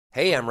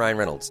Hey, I'm Ryan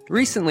Reynolds.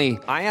 Recently,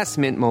 I asked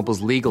Mint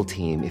Mobile's legal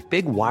team if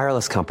big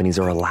wireless companies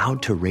are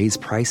allowed to raise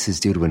prices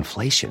due to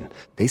inflation.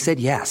 They said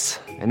yes.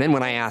 And then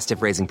when I asked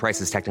if raising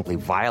prices technically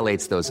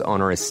violates those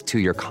onerous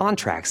two-year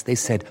contracts, they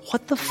said,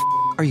 "What the f***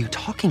 are you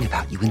talking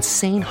about, you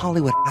insane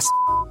Hollywood ass?"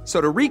 So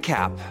to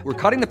recap, we're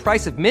cutting the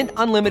price of Mint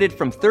Unlimited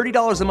from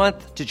 $30 a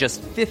month to just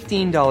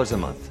 $15 a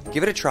month.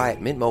 Give it a try at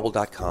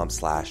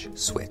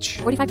mintmobile.com/switch.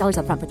 $45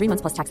 up front for 3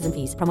 months plus taxes and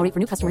fees. Promo rate for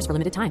new customers for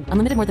limited time.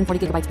 Unlimited more than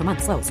 40 gigabytes per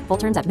month. Slows full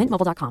terms at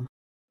mintmobile.com.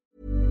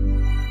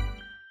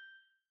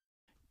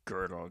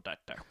 Hello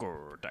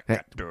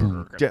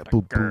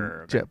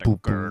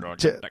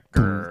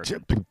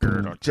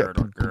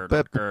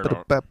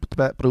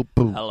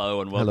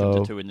and welcome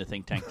to Two in the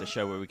Think Tank, the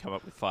show where we come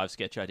up with 5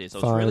 sketch ideas. I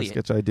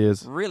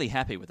was really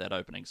happy with that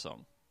opening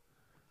song.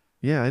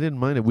 Yeah, I didn't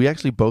mind it. We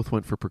actually both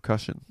went for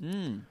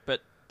percussion.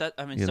 But that,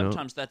 I mean,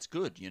 sometimes that's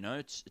good. You know,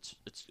 it's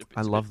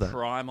I love that.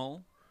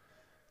 Primal.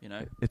 You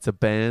know, it's a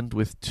band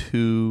with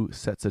 2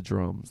 sets of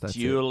drums. That's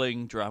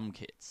dueling drum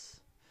kits.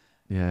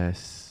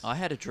 Yes. I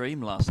had a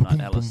dream last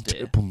night,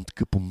 Alistair,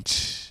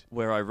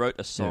 where I wrote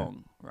a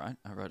song. Right,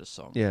 I wrote a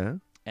song. Yeah.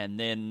 And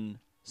then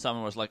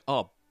someone was like,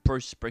 "Oh,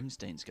 Bruce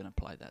Springsteen's going to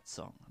play that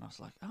song," and I was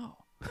like, "Oh,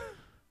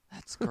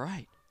 that's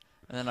great."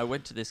 And then I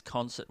went to this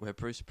concert where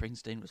Bruce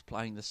Springsteen was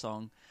playing the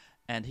song,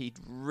 and he'd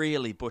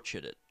really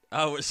butchered it.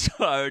 I was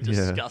so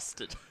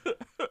disgusted.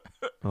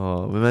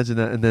 Oh, imagine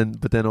that.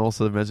 But then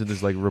also imagine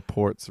there's like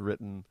reports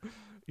written,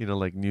 you know,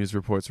 like news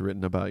reports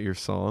written about your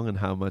song and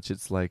how much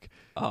it's like,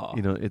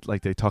 you know, it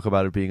like they talk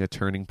about it being a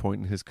turning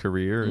point in his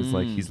career. It's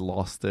like he's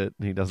lost it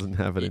and he doesn't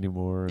have it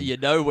anymore. You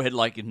know, when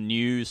like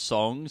news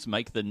songs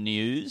make the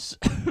news,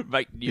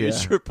 make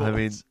news reports. I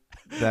mean,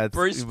 that's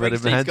Bruce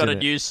Springsteen's got a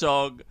new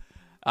song.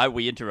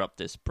 We interrupt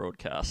this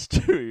broadcast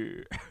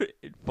to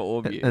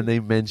inform you. And they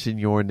mention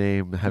your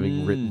name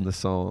having written the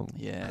song.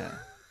 Yeah.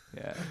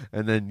 Yeah.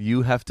 And then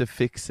you have to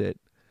fix it.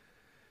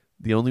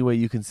 The only way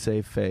you can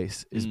save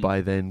face is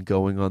by then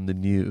going on the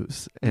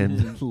news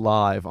and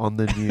live on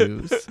the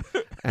news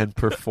and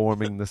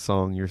performing the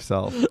song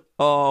yourself.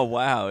 Oh,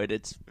 wow. In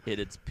its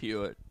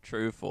pure,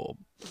 true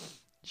form.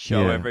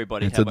 Show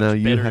everybody how much now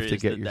you better have it to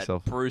is get than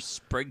yourself that Bruce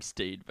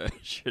Springsteen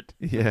version.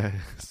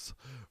 Yes.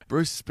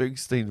 Bruce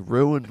Springsteen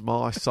ruined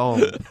my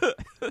song.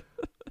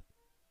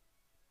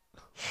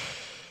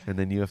 And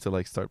then you have to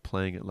like start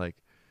playing it like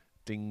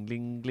ding,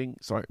 ding, ding.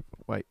 Sorry,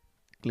 wait.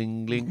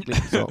 Gling, gling,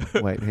 gling. So,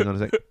 wait, hang on a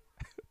sec.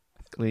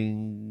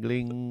 Gling,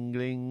 gling,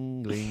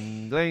 gling,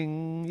 gling,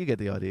 gling. You get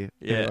the idea.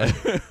 Yeah.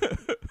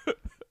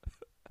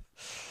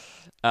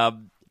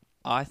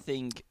 I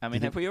think, I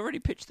mean, have we already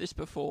pitched this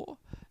before?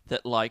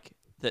 That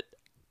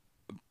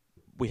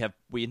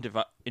we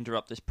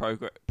interrupt this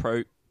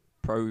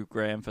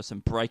program for some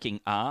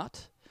breaking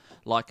art,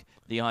 like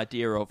the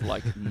idea of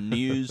like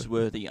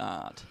newsworthy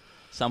art.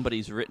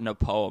 Somebody's written a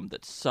poem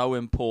that's so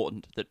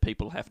important that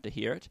people have to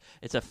hear it.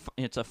 It's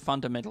a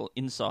fundamental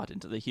insight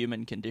into the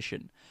human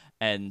condition,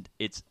 and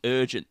it's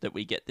urgent that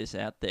we get this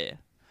out there,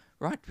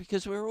 right?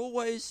 Because we're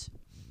always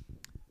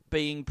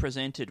being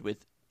presented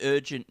with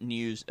urgent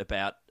news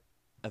about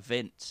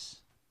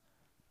events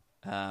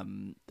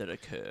that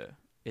occur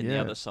in the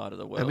other side of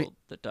the world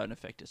that don't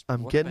affect us.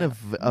 I'm getting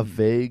a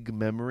vague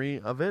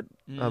memory of it,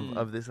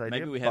 of this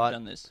idea. Maybe we have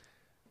done this.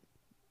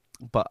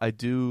 But I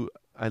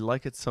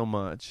like it so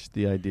much,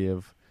 the idea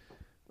of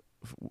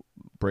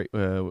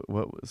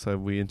so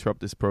we interrupt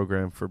this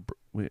program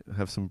we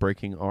have some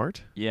breaking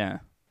art. Yeah.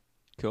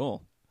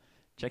 Cool.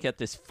 Check out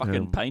this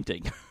fucking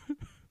painting.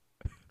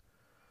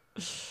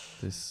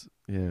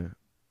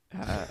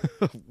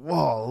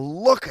 Whoa,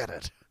 look at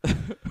it.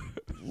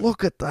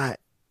 Look at that.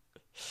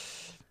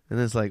 And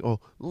it's like, oh,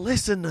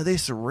 listen to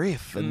this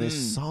riff and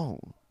this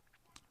song.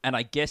 And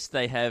I guess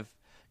they have,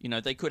 you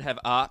know, they could have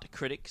art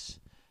critics,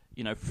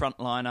 you know,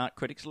 frontline art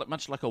critics,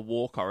 much like a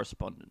war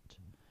correspondent,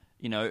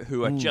 you know,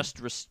 who are just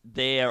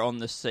there on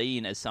the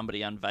scene as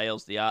somebody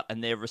unveils the art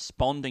and they're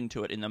responding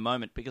to it in the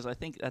moment. Because I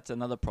think that's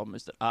another problem,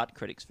 is that art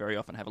critics very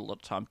often have a lot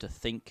of time to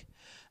think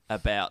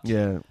about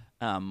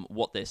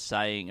what they're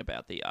saying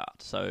about the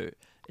art. So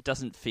it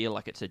doesn't feel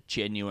like it's a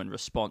genuine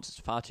response. It's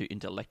far too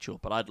intellectual.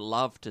 But I'd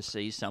love to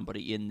see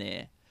somebody in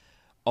there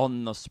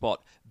on the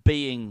spot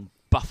being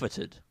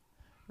buffeted,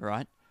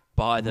 right,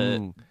 by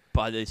the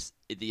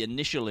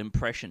initial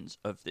impressions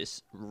of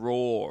this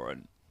raw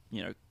and,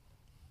 you know,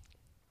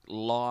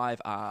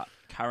 live art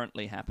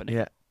currently happening.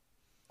 Yeah.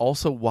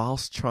 Also,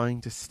 whilst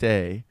trying to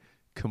stay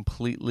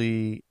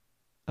completely,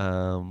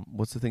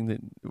 what's the thing that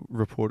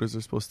reporters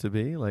are supposed to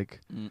be?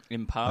 Like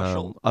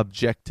impartial,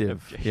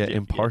 objective. Yeah,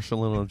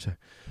 impartial and objective.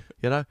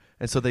 You know,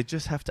 and so they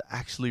just have to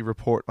actually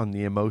report on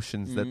the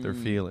emotions that they're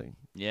feeling.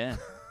 Yeah,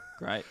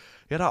 great.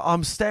 You know,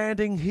 I'm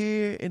standing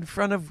here in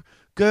front of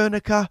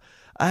Guernica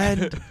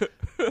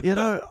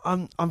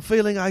and I'm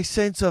feeling a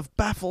sense of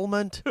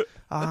bafflement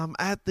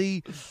at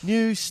the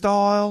new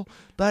style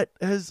that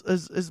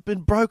has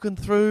been broken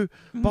through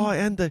by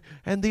and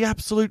the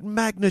absolute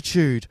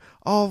magnitude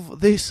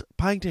of this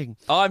painting.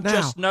 I'm now,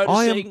 just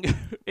noticing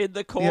in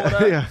the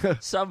corner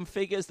some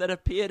figures that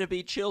appear to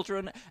be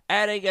children,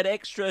 adding an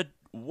extra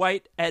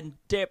weight and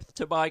depth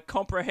to my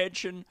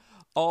comprehension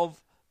of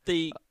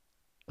the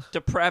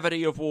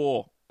depravity of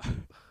war.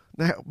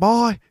 Now,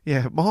 my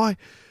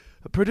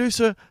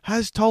producer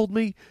has told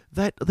me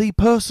that the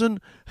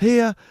person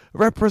here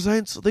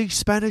represents the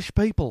Spanish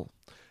people,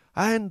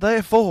 and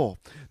therefore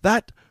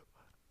that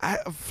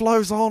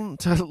flows on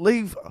to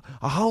leave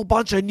a whole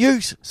bunch of new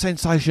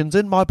sensations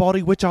in my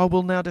body, which I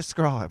will now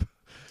describe.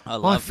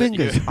 My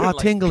fingers are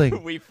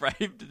tingling. We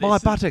framed this. My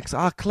buttocks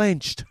are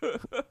clenched.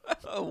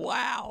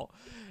 Wow.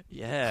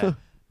 Yeah.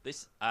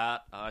 This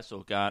art I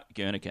saw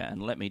Guernica,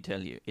 and let me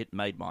tell you, it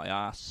made my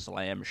ass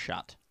slam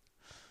shut.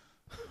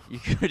 You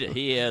could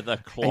hear the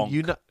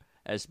clonk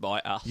as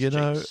my ass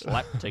cheeks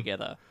slapped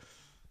together.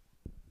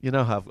 You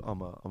know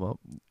how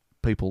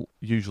people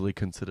usually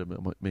consider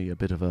me a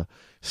bit of a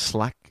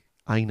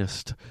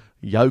slack-anused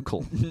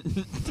yokel.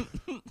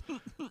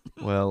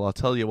 Well, I'll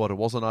tell you what, it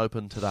wasn't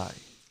open today.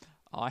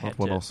 I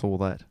saw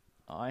that.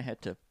 I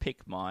had to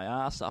pick my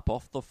ass up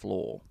off the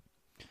floor.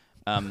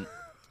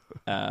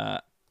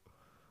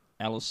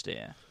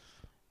 Alistair,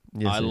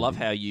 yes, I love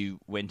how you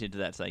went into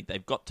that saying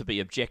they've got to be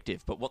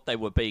objective, but what they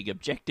were being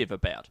objective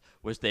about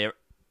was their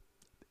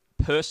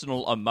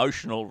personal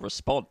emotional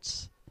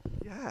response.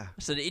 Yeah.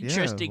 It's an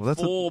interesting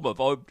form of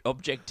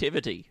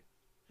objectivity.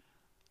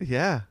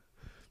 Yeah.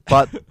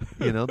 But,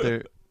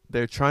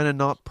 they're trying to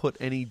not put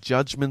any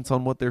judgments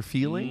on what they're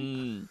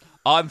feeling.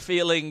 I'm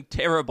feeling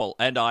terrible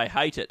and I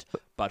hate it,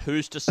 but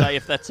who's to say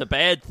if that's a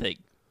bad thing?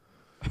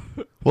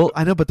 Well,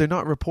 I know, but they're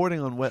not reporting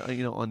on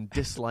on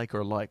dislike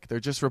or like. They're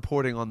just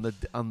reporting on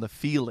the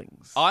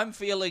feelings. I'm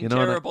feeling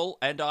terrible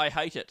and I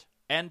hate it.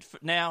 And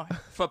now,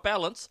 for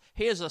balance,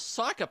 here's a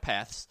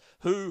psychopath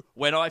who,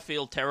 when I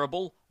feel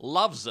terrible,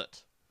 loves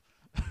it.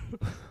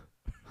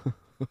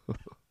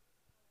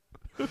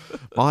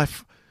 My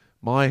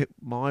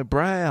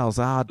brows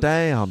are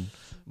down.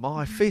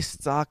 My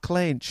fists are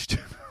clenched.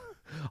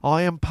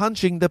 I am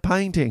punching the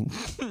painting.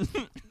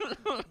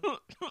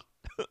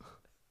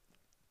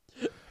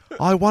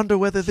 I wonder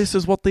whether this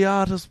is what the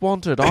artist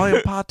wanted. I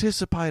am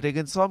participating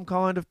in some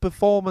kind of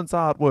performance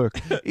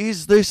artwork.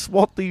 Is this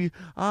what the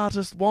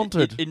artist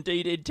wanted?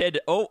 Indeed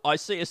intended. Oh, I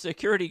see a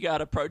security guard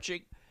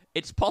approaching.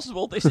 It's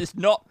possible this is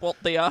not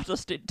what the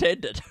artist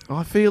intended.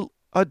 I feel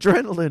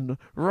adrenaline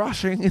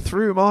rushing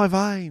through my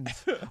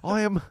veins.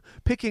 I am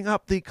picking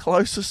up the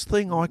closest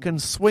thing I can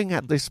swing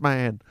at this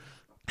man.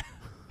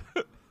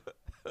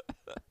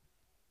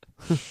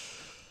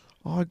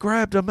 I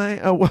grabbed a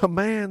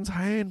man's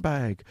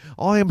handbag.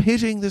 I am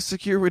hitting the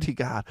security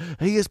guard.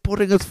 He is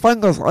putting his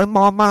fingers in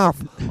my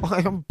mouth. I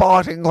am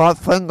biting my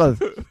fingers.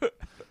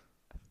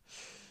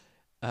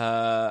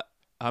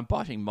 I'm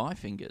biting my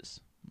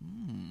fingers.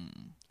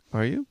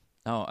 Are you?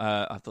 Oh,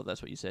 I thought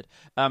that's what you said.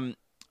 No,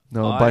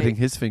 I'm biting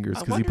his fingers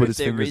because he put his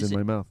fingers in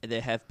my mouth. There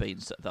have been,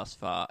 thus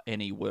far,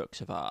 any works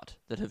of art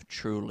that have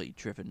truly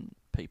driven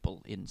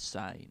people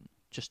insane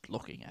just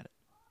looking at it.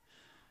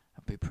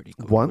 That'd be pretty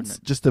good. Once?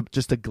 Just a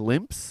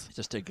glimpse?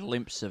 Just a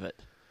glimpse of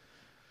it.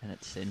 And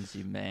it sends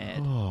you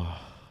mad. Oh,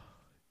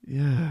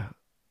 yeah.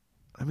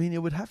 I mean,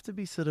 it would have to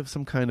be sort of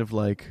some kind of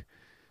like...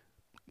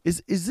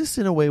 Is this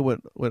in a way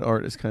what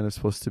art is kind of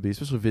supposed to be,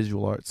 especially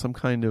visual art, some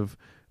kind of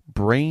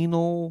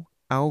brainal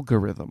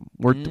algorithm?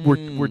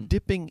 We're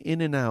dipping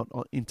in and out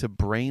into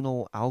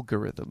brainal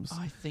algorithms.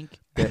 I think...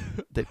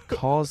 that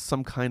cause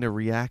some kind of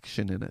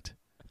reaction in it.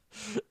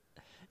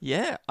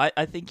 Yeah,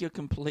 I think you're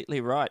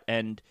completely right.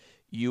 And...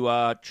 you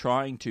are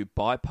trying to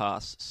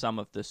bypass some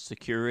of the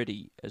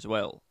security as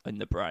well in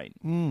the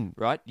brain,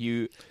 right?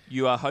 You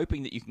are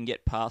hoping that you can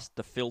get past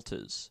the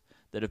filters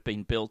that have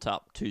been built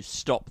up to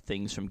stop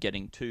things from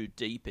getting too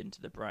deep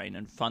into the brain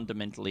and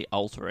fundamentally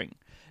altering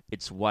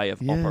its way of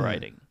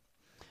operating.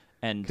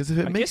 And because if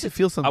it makes it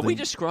feel something... Are we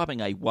describing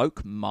a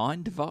woke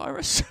mind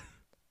virus?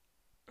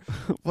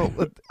 Well,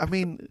 I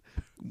mean,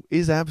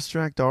 is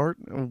abstract art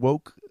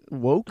woke?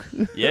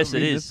 Yes,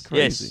 it is.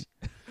 Yes.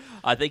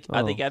 I think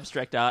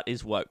abstract art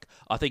is woke.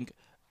 I think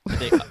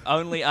the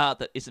only art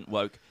that isn't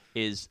woke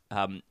is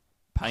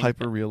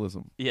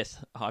hyperrealism.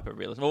 Yes,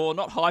 hyperrealism. Or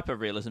not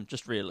hyperrealism,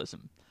 just realism.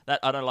 That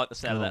I don't like the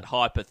sound of that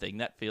hyper thing.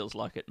 That feels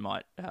like it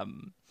might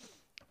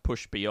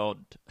push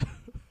beyond.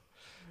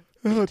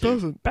 No, it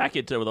doesn't. Back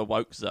into the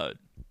woke zone.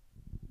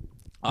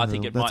 I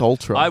think it might.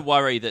 Ultra. I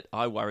worry that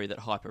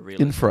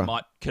hyperrealism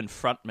might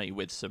confront me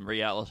with some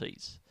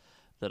realities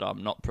that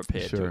I'm not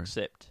prepared to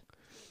accept.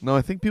 No,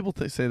 I think people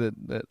say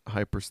that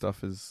hyper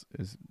stuff is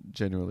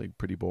generally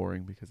pretty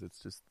boring because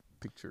it's just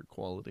picture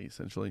quality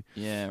essentially.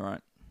 Yeah,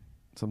 right.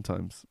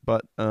 Sometimes,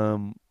 but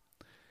I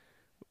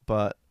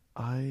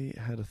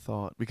had a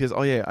thought because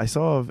I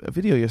saw a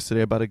video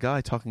yesterday about a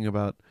guy talking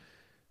about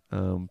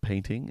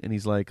painting, and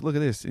he's like, "Look at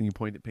this," and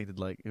painted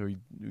like, or he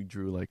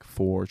drew like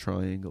 4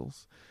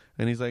 triangles,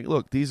 and he's like,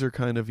 "Look, these are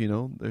kind of,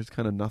 there's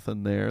kind of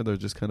nothing there. They're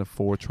just kind of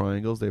 4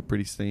 triangles. They're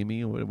pretty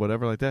samey or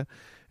whatever like that."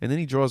 And then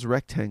he draws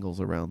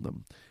rectangles around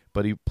them,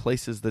 but he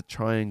places the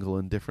triangle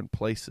in different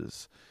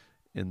places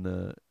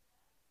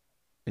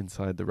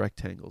inside the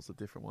rectangles, the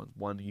different ones.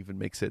 One even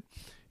makes it,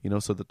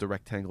 so that the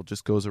rectangle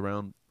just goes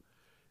around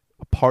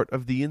a part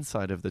of the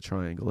inside of the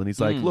triangle. And he's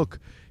like, "Look,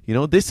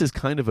 this is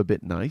kind of a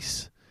bit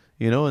nice,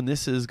 and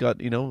this has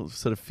got,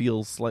 sort of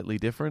feels slightly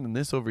different. And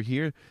this over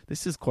here,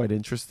 this is quite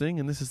interesting.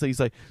 And he's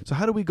like, so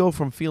how do we go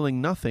from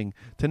feeling nothing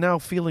to now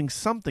feeling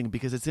something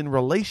because it's in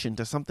relation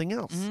to something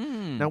else?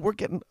 Now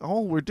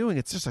all we're doing,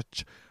 it's just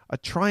a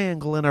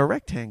triangle and a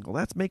rectangle.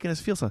 That's making us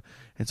feel something."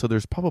 And so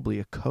there's probably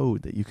a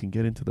code that you can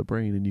get into the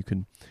brain, and you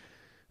can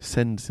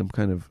send some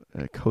kind of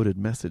coded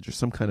message or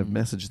some kind of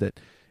message that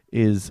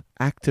is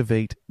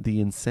activate the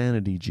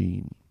insanity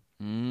gene.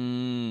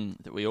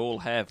 That we all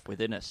have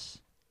within us.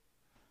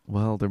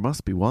 Well, there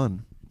must be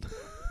one.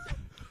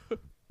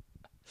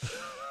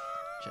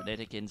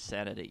 Genetic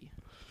insanity.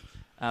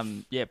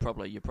 Yeah,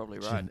 probably. You're probably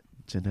right.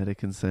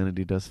 Genetic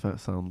insanity does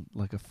sound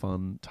like a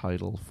fun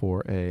title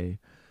for a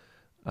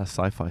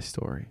sci-fi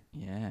story.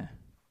 Yeah.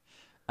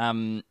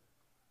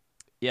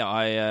 Yeah,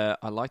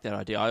 I like that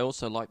idea. I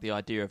also like the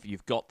idea of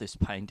you've got this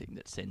painting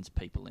that sends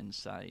people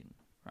insane,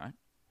 right?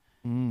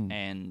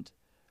 And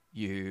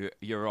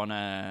you're on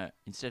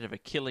instead of a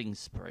killing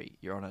spree,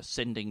 you're on a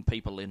sending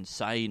people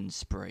insane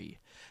spree,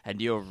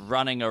 and you're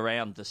running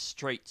around the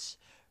streets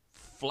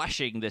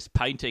flashing this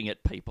painting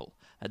at people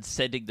and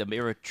sending them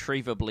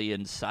irretrievably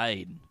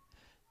insane.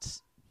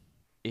 It's,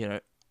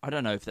 I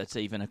don't know if that's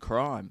even a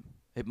crime.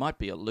 It might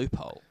be a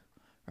loophole,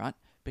 right?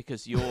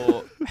 Because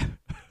you're...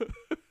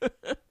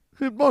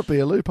 It might be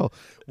a loophole.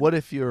 What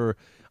if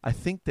I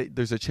think that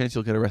there's a chance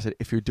you'll get arrested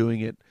if you're doing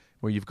it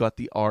where you've got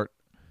the art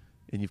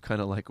and you've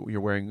kind of like, you're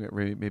wearing it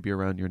maybe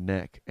around your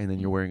neck, and then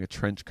you're wearing a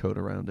trench coat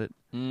around it,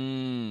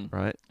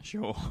 right?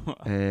 Sure.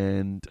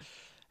 and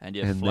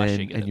you're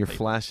flashing it, and you're people.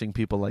 Flashing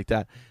people like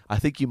that. I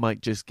think you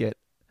might just get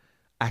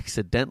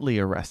accidentally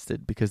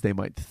arrested because they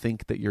might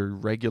think that you're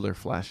regular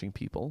flashing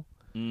people,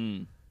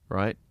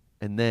 right?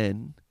 And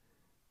then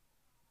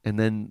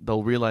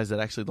they'll realize that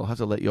actually they'll have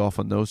to let you off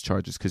on those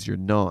charges because you're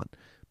not.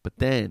 But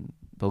then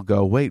they'll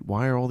go, "Wait,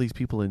 why are all these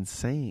people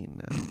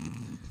insane?"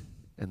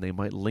 And they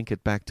might link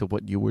it back to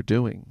what you were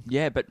doing.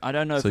 Yeah, but I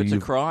don't know if it's a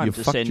crime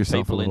to send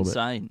people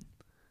insane.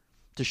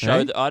 To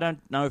show that I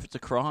don't know if it's a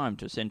crime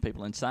to send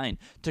people insane.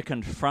 To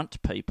confront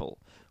people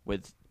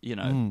with,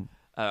 an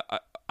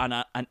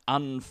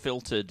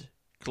unfiltered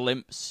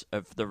glimpse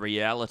of the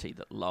reality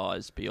that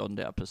lies beyond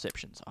our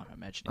perceptions. I'm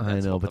imagining. I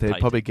know, but they'd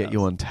probably get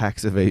you on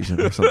tax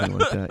evasion or something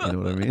like that. You know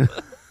what I mean?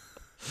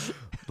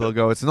 They'll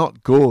go, "It's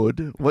not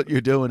good. What you're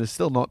doing is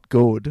still not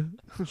good."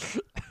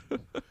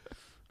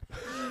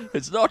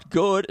 It's not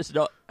good. It's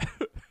not.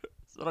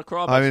 It's not a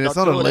crime. I mean, it's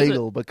not good,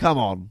 illegal, but come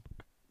on.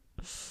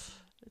 It's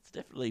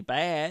definitely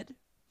bad.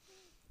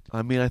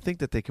 I mean, I think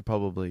that they could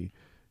probably,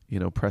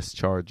 press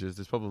charges.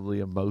 There's probably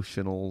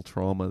emotional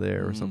trauma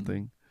there or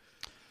something.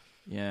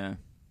 Yeah,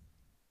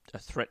 a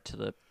threat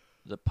to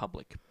the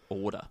public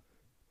order.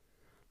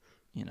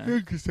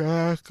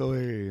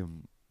 Exactly.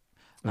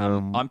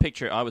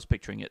 I was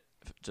picturing it,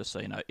 just so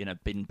you know, in a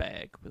bin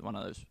bag with one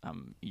of those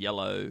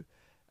yellow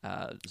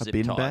zip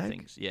bin tie bag?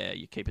 things. Yeah,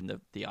 you're keeping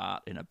the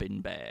art in a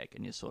bin bag,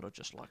 and you're sort of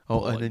just like.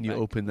 And then you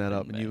open that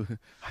up, and how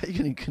are you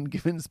going to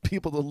convince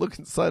people to look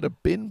inside a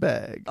bin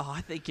bag? Oh, I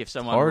think if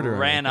someone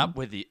ran up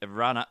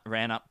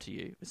to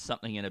you with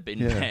something in a bin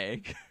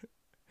bag,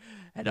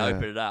 and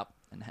opened it up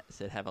and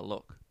said, "Have a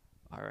look,"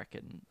 I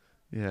reckon.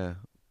 Yeah,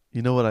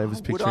 you know what I was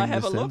picturing? Would I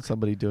have a look?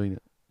 Somebody doing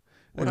it.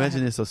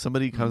 Imagine this: so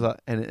somebody comes out,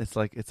 and it's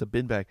like it's a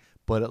bin bag,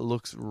 but it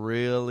looks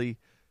really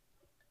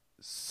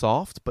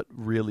soft but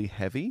really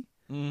heavy.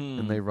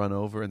 And they run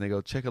over and they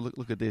go, "Check a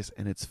look at this,"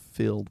 and it's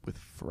filled with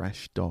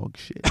fresh dog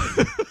shit.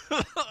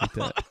 Like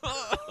that.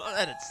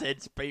 And it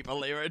sends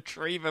people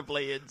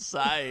irretrievably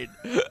insane.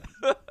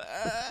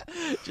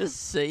 Just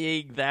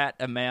seeing that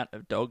amount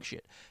of dog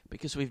shit,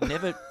 because we've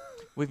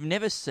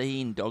never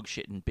seen dog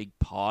shit in big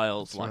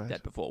piles like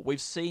that before. We've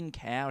seen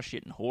cow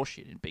shit and horse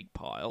shit in big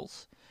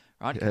piles,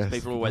 right? Because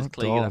people always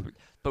clean it up,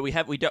 but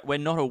we're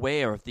not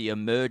aware of the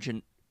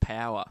emergent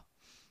power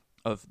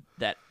of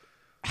that.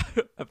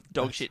 Of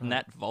dog shit in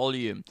that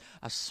volume.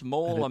 A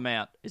small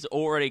amount is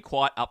already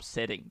quite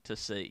upsetting to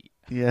see.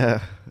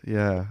 Yeah.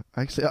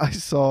 Actually, I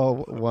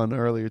saw one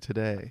earlier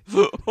today.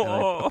 And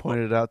I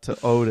pointed it out to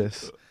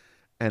Otis,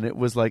 and it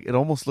was like, it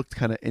almost looked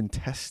kind of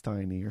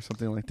intestine-y or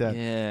something like that.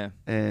 Yeah.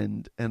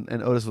 And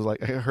Otis was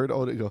like, I heard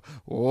Otis go,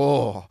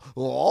 "Oh."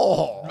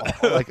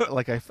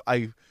 like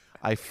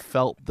I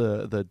felt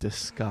the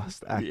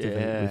disgust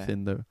activate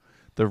within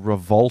the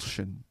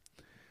revulsion.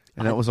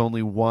 And that was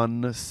only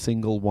one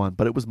single one,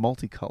 but it was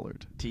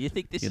multicolored. Do you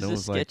think this is a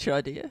sketch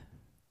idea?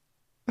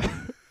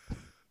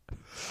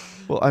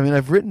 Well, I mean,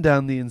 I've written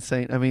down the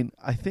insane. I mean,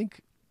 I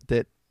think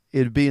that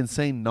it'd be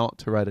insane not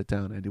to write it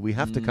down, Andy. We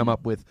have to come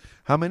up with,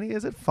 how many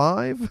is it?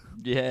 5?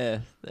 Yeah.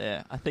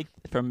 I think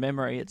from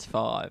memory it's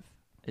 5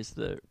 is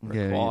the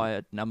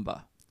required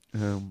number.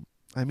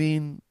 I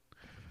mean,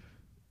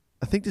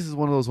 I think this is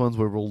one of those ones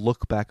where we'll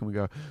look back and we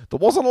go, there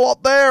wasn't a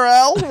lot there,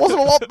 Al. There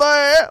wasn't a lot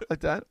there.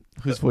 Like that.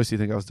 Whose voice do you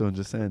think I was doing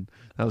just then?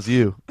 That was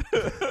you.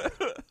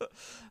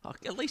 I'll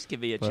at least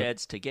give me a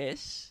chance to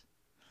guess.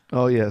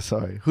 Oh, yeah,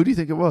 sorry. Who do you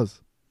think it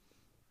was?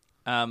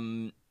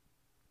 Nobody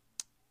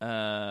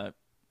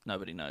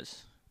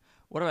knows.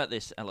 What about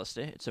this,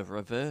 Alistair? It's a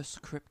reverse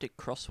cryptic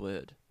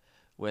crossword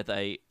where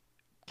they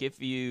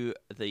give you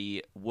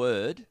the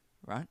word,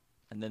 right?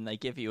 And then they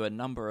give you a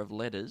number of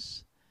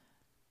letters.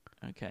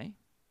 Okay.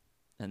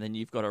 And then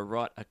you've got to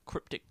write a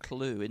cryptic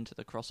clue into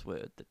the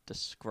crossword that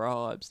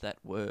describes that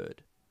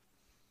word.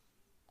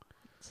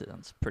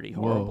 Sounds pretty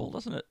horrible,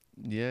 doesn't it?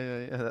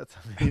 Yeah. That's,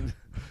 I mean,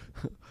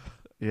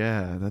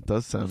 yeah, that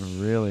does sound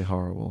really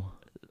horrible.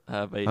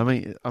 I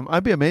mean,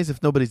 I'd be amazed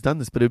if nobody's done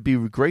this, but it'd be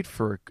great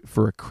for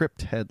a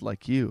crypt head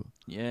like you.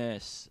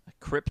 Yes, a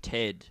crypt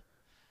head.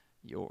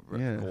 You're,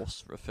 of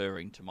course,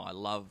 referring to my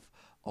love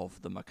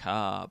of the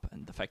macabre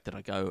and the fact that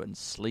I go and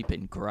sleep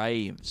in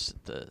graves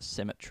at the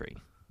cemetery.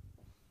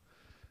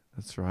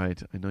 That's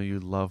right. I know you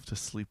love to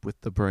sleep with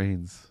the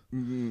brains.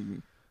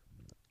 Mm.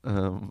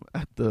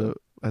 At the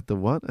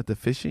what? At the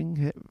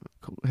fishing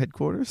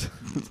headquarters?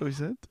 That's what he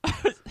said?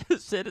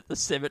 Said at the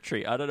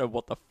cemetery. I don't know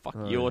what the fuck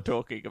you're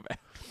talking about.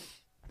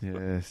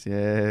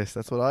 Yes.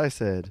 That's what I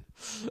said.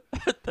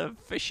 At the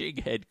fishing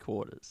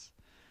headquarters.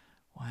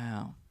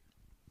 Wow.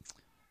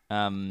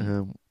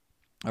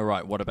 All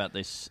right. What about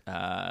this?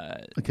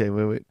 Okay.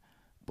 Wait.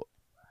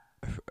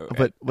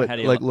 But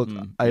like, look.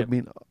 I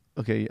mean,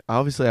 okay.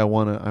 Obviously, I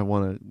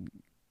wanna,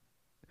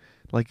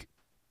 like,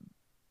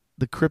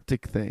 the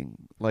cryptic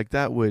thing. Like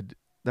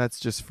that's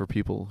just for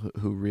people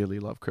who really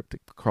love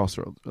cryptic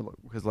crossroads.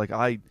 Because like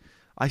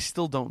I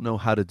still don't know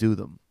how to do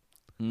them.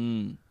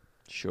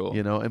 Sure.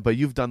 You know, but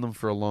you've done them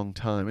for a long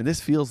time, and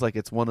this feels like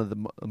it's one of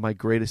my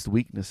greatest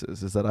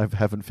weaknesses is that I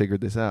haven't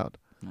figured this out.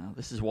 No,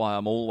 this is why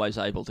I'm always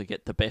able to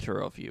get the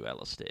better of you,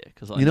 Alistair,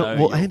 because I know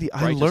your Andy,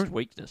 greatest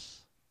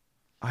weakness.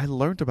 I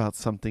learned about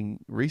something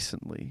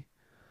recently,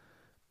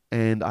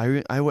 and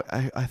I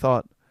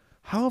thought,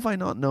 how have I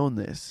not known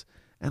this?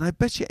 And I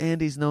bet you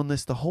Andy's known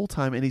this the whole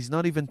time, and he's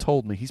not even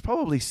told me. He's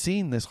probably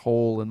seen this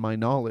hole in my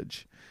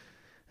knowledge,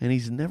 and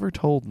he's never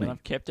told me. And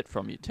I've kept it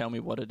from you. Tell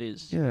me what it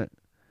is. Yeah.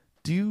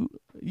 You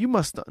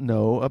must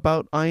know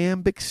about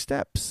iambic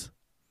steps.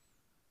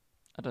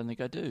 I don't think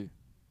I do.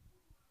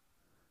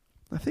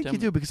 I think you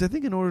do, because I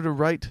think in order to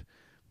write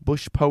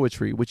bush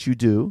poetry, which you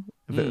do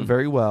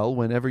very well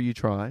whenever you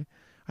try,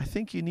 I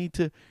think you need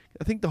to.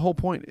 I think the whole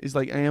point is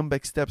like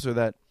iambic steps are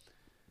that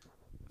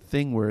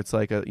thing where it's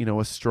like a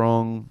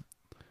strong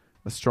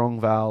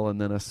vowel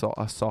and then a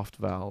soft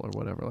vowel or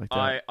whatever like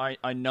that.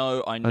 I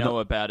know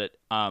about it.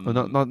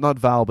 Not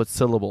vowel but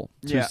syllable.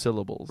 Two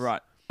syllables.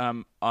 Right.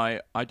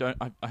 I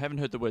haven't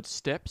heard the word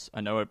steps.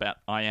 I know about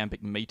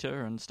iambic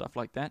meter and stuff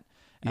like that,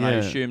 and I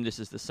assume this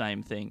is the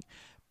same thing.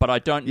 But I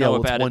don't know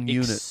about it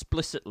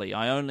explicitly.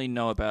 Unit. I only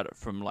know about it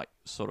from like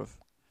sort of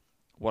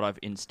what I've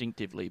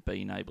instinctively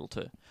been able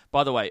to.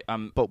 By the way,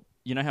 but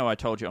you know how I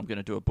told you I'm going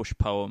to do a bush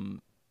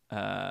poem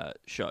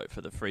show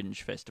for the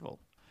Fringe Festival.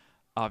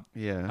 I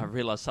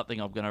realised something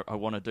I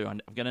want to do.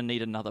 I'm going to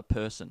need another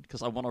person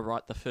because I want to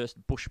write the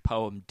first bush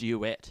poem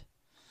duet.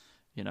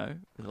 You know,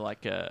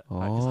 like because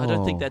I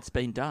don't think that's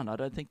been done. I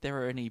don't think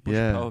there are any bush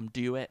poem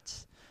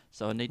duets.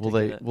 So I need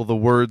will the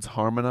words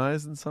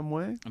harmonize in some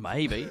way?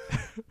 Maybe.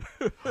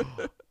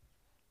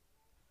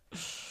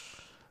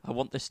 I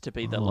want this to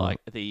be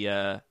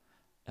the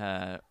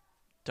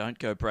Don't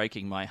Go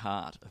Breaking My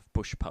Heart of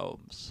bush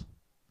poems.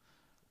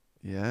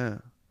 Yeah.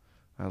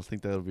 I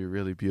think that'll be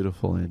really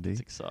beautiful, Andy.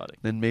 It's exciting.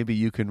 Then maybe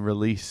you can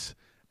release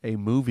a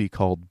movie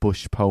called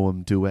Bush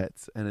Poem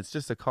Duets, and it's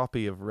just a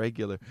copy of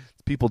it's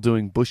people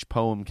doing bush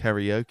poem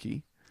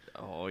karaoke.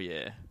 Oh,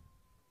 yeah.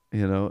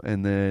 You know,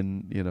 and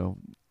then,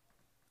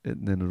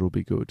 and then it'll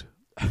be good.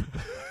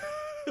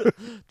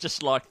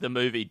 Just like the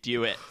movie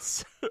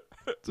Duets.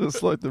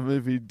 Just like the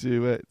movie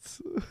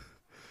Duets.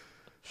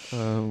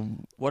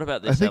 What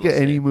about this? I think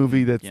any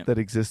movie that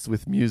exists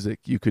with music,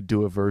 you could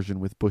do a version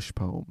with bush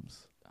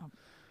poems.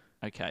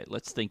 Okay,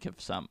 let's think of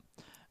some.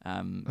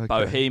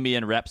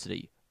 Bohemian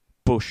Rhapsody.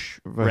 Bush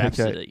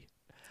Rhapsody.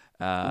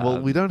 Well,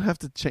 we don't have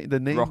to change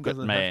the name. Rocket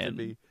doesn't Man. have to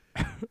be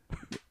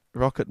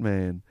Rocket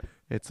Man.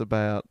 It's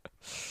about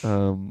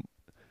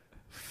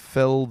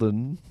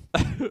Felden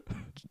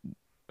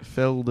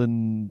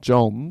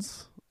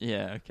Johns.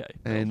 Yeah, okay.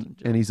 And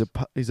he's a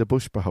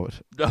bush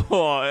poet.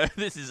 Oh,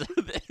 this is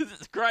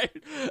great.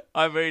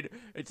 I mean,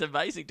 it's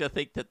amazing to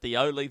think that the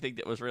only thing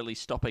that was really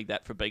stopping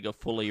that from being a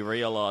fully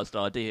realised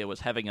idea was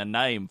having a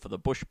name for the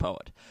bush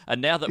poet.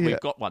 And now that we've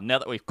got one, now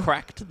that we've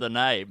cracked the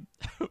name,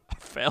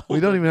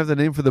 we don't even have the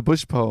name for the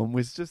bush poem.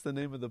 It's just the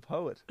name of the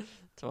poet.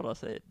 That's what I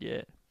said.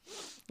 Yeah.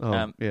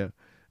 Oh, yeah.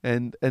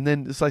 And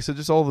then it's like, so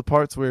just all the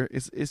parts where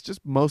it's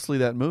just mostly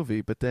that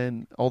movie, but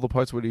then all the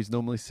parts where he's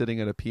normally sitting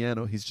at a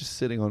piano, he's just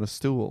sitting on a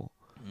stool.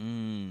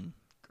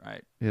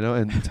 Great. You know,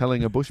 and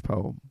telling a bush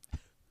poem.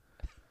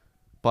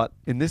 But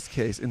in this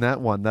case, in that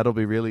one, that'll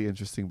be really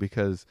interesting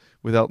because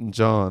with Elton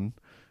John,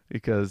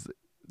 because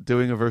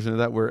doing a version of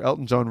that where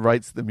Elton John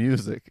writes the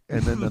music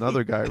and then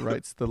another guy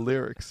writes the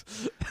lyrics.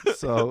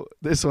 So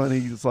this one,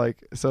 he's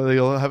like, so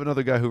they'll have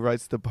another guy who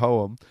writes the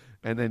poem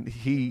and then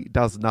he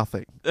does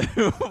nothing.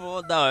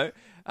 Well, no.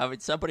 I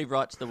mean, somebody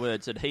writes the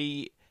words and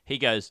he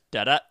goes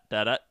da da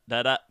da da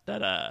da da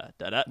da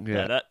da da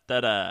da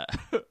da da.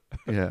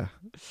 Yeah.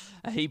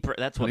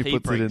 That's what he he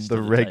puts brings it to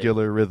in the the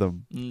regular table.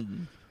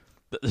 rhythm.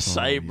 The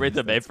same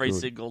rhythm that's every good.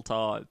 single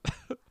time.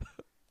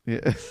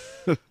 Yeah.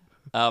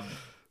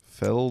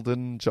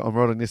 Feldon John. I'm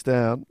writing this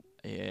down.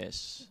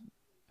 Yes.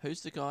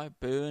 Who's the guy?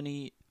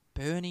 Bernie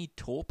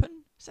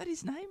Taupin? Is that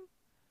his name?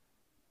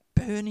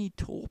 Bernie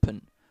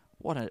Taupin.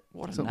 What a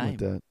Something name. like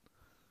that.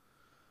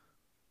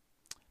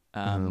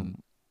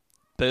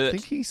 Bert I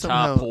think he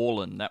somehow,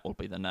 Tarpaulin, that will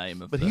be the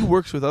name of but he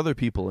works with other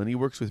people, and he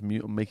works with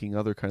making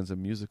other kinds of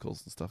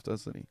musicals and stuff,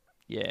 doesn't he?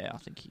 Yeah, I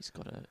think he's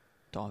got a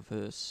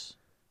diverse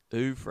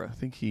oeuvre. I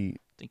think he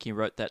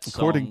wrote that song.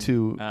 according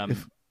to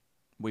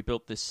We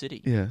Built This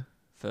City. Yeah.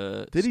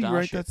 For Did he Starship.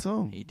 write that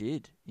song? He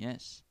did,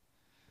 yes.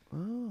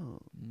 Oh.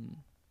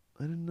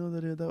 I didn't know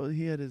that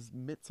he had his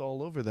mitts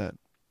all over that.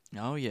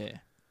 Oh, yeah.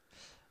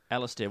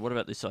 Alistair, what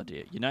about this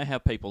idea? You know how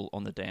people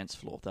on the dance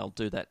floor, they'll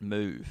do that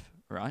move,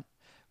 right?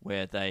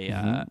 Where they...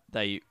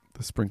 The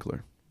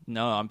sprinkler.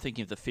 No, I'm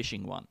thinking of the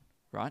fishing one,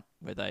 right?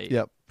 Where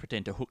they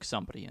pretend to hook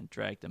somebody and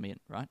drag them in,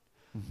 right?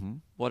 Mm-hmm.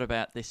 What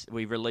about this?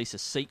 We release a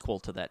sequel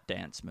to that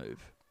dance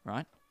move,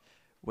 right?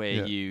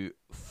 Where you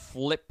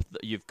flip,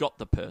 you've got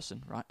the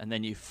person, right? And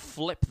then you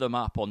flip them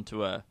up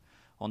onto a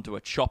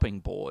chopping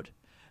board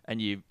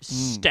and you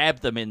stab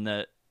them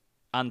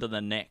under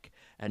the neck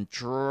and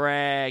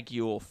drag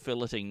your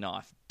filleting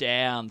knife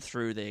down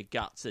through their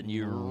guts and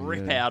you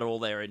rip out all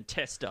their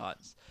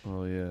intestines.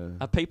 Oh, yeah.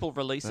 Are people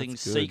releasing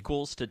That's good.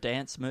 sequels to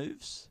dance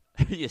moves?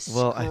 You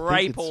Well, I think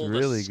scrape it's all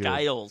really the good.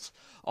 scales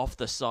off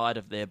the side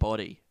of their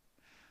body.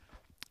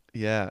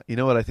 Yeah. You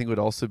know what I think would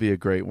also be a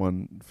great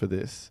one for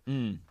this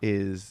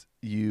is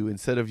you,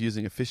 instead of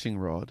using a fishing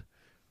rod,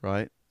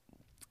 right,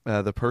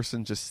 the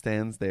person just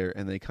stands there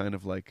and they kind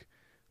of like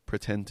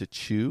pretend to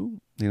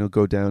chew,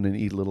 go down and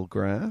eat a little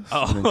grass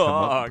and then come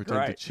up and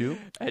pretend to chew.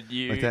 And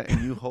you... Like that,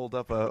 and you hold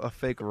up a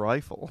fake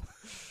rifle.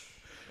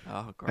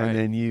 Oh, great. And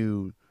then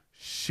you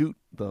shoot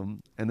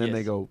them, and then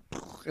they go,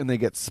 and they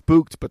get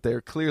spooked, but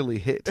they're clearly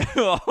hit.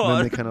 And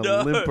then they kind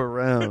of limp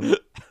around,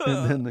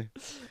 and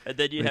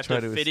then you have to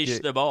finish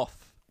escape. them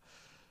off.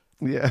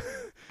 Yeah,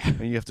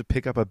 and you have to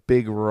pick up a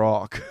big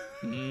rock.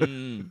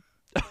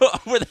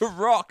 With a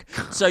rock.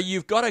 So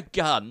you've got a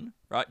gun,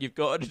 right? You've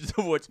got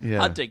towards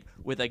hunting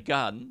with a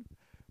gun,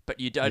 but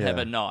you don't have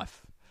a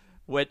knife.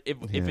 If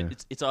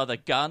it's either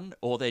gun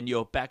or then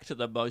you're back to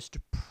the most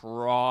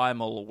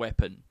primal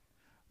weapon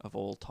of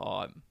all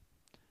time.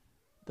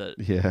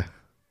 The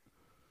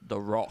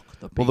rock.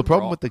 Well, the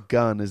problem with the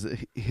gun is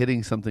that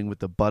hitting something with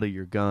the butt of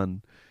your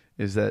gun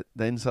is that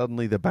then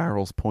suddenly the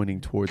barrel's pointing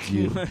towards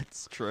you.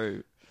 It's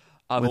true.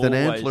 With an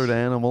antlered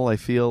animal, I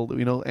feel,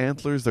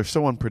 antlers, they're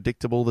so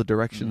unpredictable, the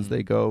directions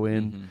they go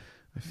in. Mm-hmm.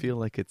 I feel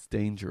like it's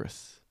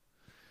dangerous.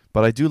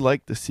 But I do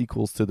like the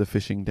sequels to the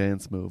fishing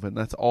dance move, and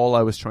that's all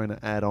I was trying to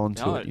add on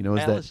to it.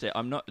 Alistair,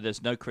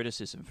 there's no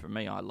criticism from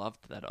me. I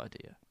loved that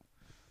idea.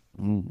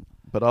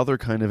 But other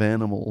kind of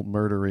animal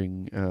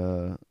murdering,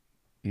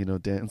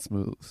 dance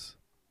moves.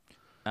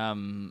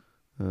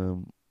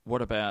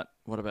 What about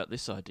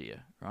this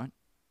idea, right?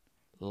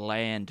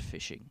 Land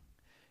fishing.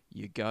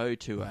 You go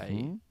to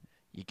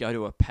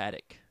a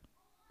paddock,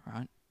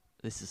 right?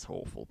 This is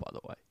awful, by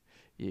the way.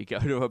 You go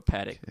to a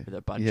paddock with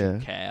a bunch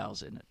of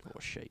cows in it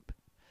or sheep,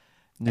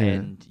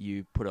 and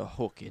you put a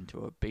hook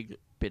into a big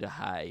bit of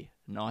hay,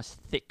 nice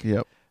thick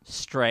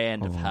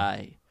strand of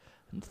hay,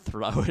 and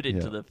throw it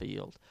into the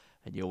field.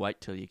 And you wait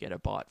till you get a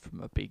bite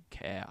from a big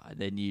cow, and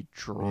then you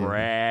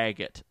drag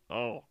it.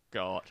 Oh,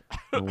 God.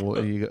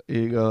 You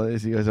go,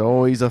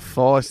 oh, he's a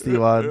feisty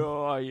one.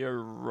 Oh, you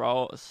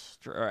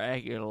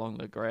drag it along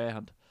the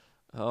ground.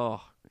 Oh,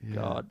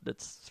 God,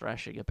 it's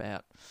thrashing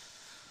about.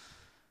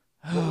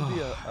 What would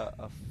be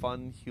a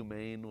fun,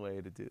 humane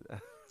way to do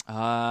that?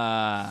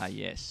 Ah,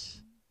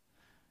 yes.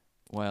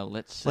 Well,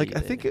 let's see. I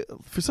think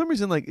for some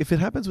reason, if it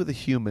happens with a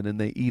human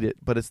and they eat it,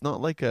 but it's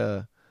not like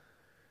a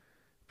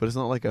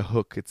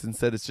hook. It's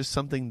just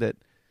something that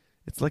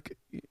it's like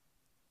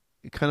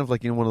kind of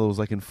like one of those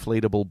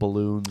inflatable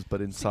balloons,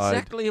 but inside. That's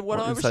exactly what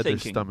I was inside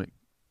thinking. Their stomach.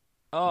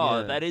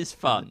 Oh, that is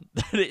fun.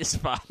 That is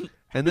fun.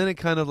 And then it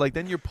kind of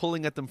then you're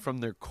pulling at them from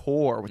their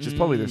core, which is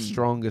probably their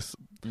strongest,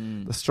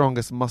 the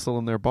strongest muscle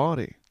in their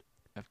body.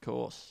 Of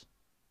course.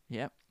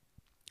 Yep.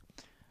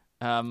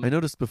 I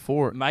noticed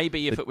before.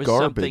 Maybe if it was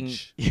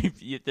garbage,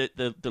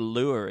 something, the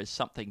lure is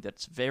something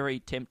that's very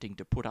tempting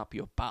to put up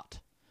your butt,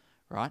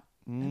 right?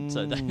 And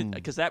so,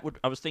 because I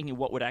was thinking,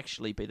 what would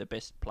actually be the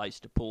best place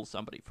to pull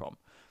somebody from?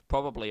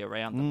 probably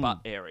around the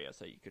butt area,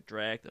 so you could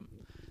drag them.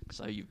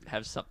 So you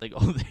have something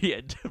on the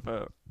end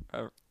of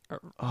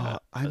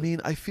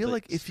I feel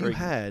like if you string.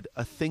 had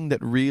a thing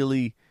that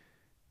really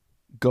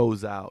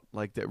goes out,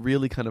 like that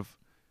really kind of,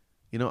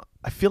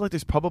 I feel like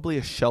there's probably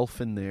a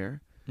shelf in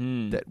there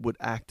that would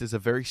act as a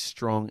very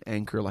strong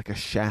anchor, like a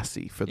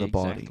chassis for the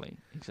body.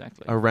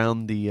 Exactly.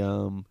 Around the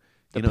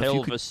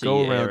pelvis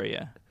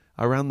area.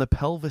 Around the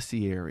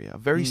pelvisy area, a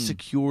very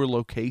secure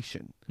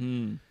location.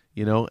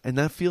 And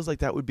that feels like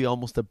that would be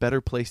almost a better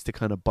place to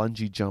kind of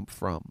bungee jump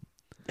from,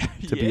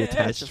 to be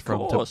attached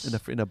from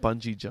in a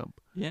bungee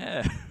jump.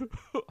 Yeah.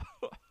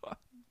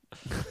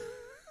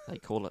 They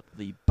call it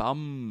the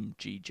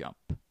bumgee jump,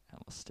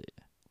 Alistair.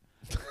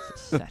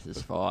 It's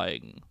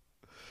satisfying.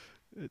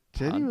 It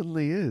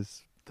genuinely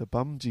is the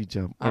bumgee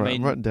jump.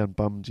 I'm writing down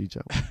bumgee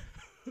jump.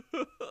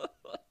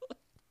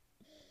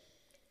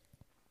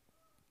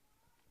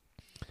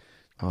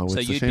 So it's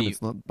a you'd shame be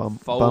it's not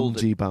folded-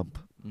 bumgee bump.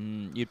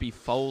 You'd be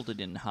folded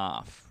in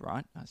half,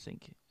 right? I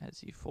think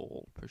as you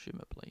fall,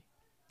 presumably,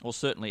 or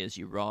certainly as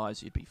you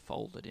rise, you'd be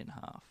folded in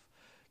half,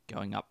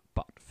 going up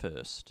butt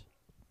first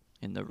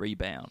in the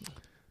rebound.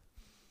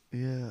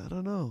 Yeah, I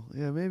don't know.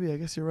 Yeah, maybe. I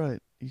guess you're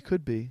right. You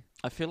could be.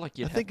 I feel like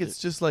I think it's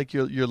just like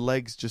your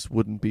legs just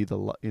wouldn't be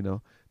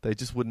they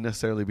just wouldn't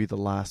necessarily be the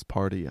last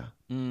part of you.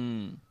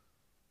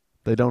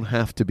 They don't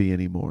have to be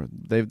anymore.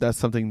 That's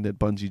something that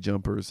bungee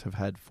jumpers have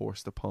had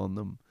forced upon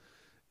them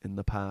in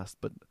the past,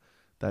 but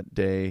that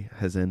day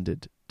has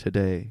ended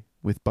today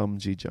with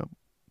bungee jump.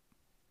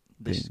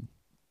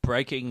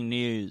 Breaking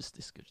news.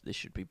 This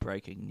should be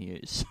breaking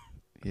news.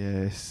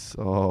 Yes.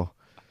 Oh,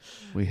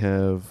 we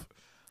have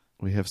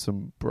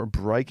some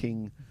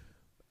breaking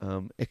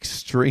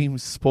extreme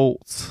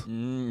sports.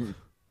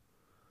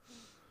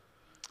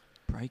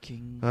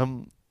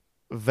 Breaking.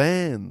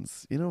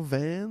 Vans.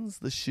 Vans,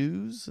 the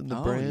shoes and the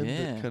brand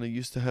that kind of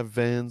used to have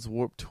Vans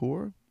Warped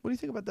Tour. What do you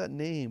think about that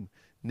name?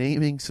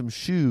 Naming some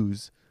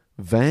shoes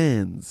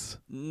Vans.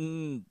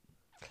 I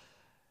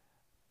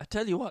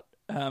tell you what,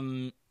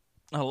 I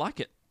like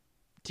it.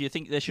 Do you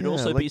think there should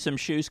also be some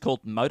shoes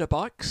called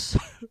motorbikes?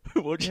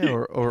 Would you?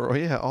 Or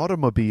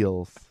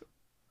automobiles.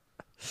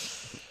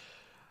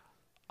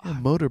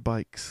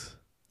 Motorbikes.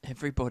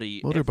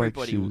 Everybody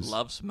shoes.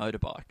 loves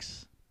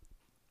motorbikes.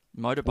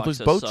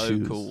 Motorbikes are boat so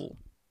shoes. Cool.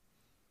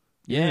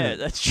 Yeah,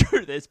 that's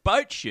true. There's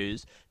boat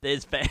shoes.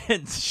 There's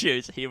Vans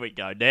shoes. Here we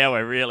go. Now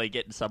we're really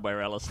getting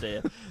somewhere,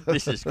 Alistair.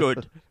 This is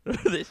good.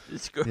 This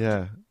is good.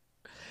 Yeah.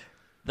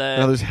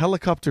 Now there's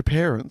helicopter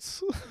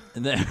parents.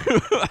 And then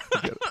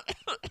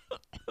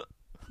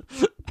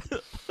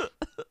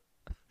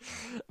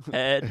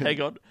and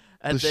hang on.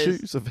 And the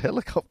shoes of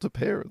helicopter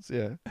parents,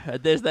 yeah.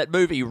 And there's that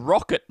movie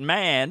Rocket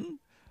Man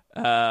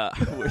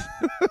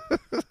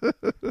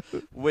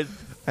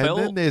with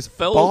then there's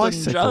Feldon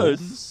bicycles.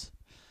 Jones.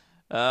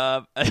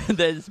 And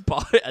then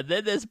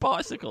there's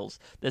bicycles.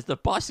 There's the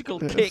bicycle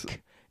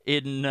kick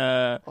in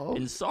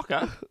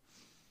soccer.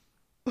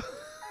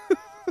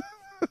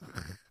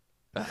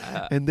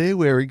 And they're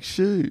wearing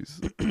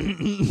shoes.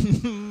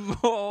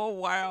 Oh,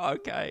 wow,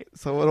 okay.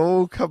 So it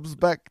all comes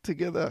back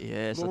together.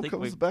 Yes, it I all think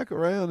comes back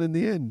around in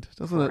the end,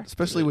 doesn't it?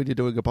 Especially when you're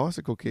doing a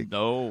bicycle kick.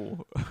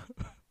 No.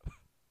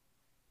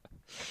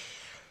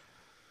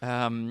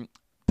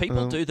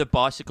 People do the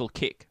bicycle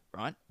kick,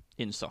 right,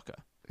 in soccer.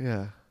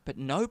 Yeah. But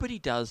nobody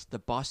does the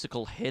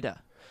bicycle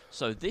header.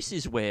 So this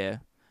is where...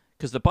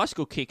 Because the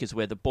bicycle kick is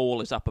where the ball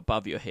is up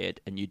above your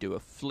head and you do a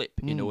flip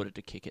in order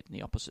to kick it in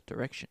the opposite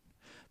direction.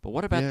 But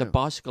what about the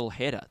bicycle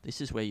header? This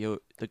is where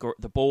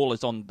the ball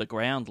is on the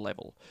ground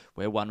level,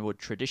 where one would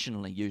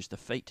traditionally use the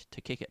feet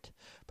to kick it.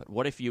 But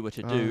what if you were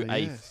to do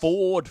a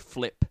forward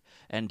flip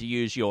and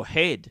use your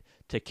head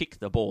to kick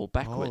the ball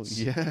backwards?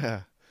 Oh,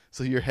 yeah.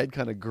 So your head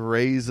kind of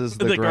grazes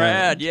the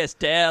ground. Yes,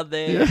 down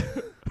there. Yeah.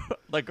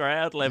 The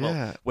ground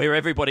level, where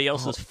everybody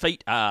else's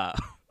feet are.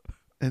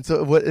 And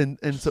so what?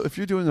 And so if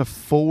you're doing a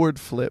forward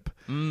flip,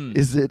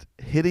 is it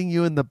hitting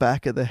you in the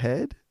back of the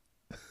head?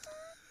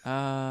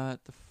 The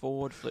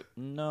forward flip,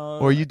 no.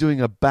 Or are you doing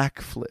a back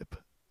flip?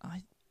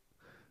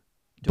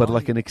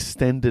 Like an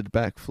extended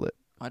back flip?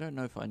 I don't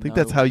know if I know. I think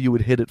that's how you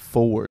would hit it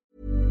forward.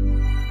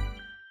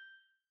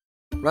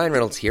 Ryan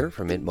Reynolds here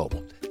from Mint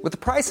Mobile. With the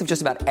price of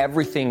just about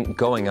everything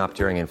going up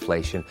during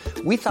inflation,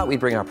 we thought we'd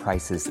bring our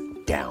prices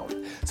down.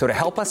 So to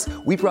help us,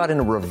 we brought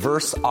in a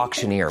reverse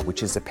auctioneer,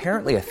 which is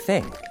apparently a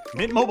thing.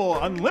 Mint Mobile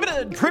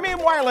Unlimited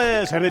Premium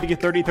Wireless. How to get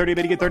 30, 30,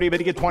 bit to get 30, bit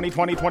to get 20,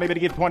 20, 20, bit to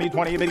get 20,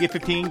 20, bit to get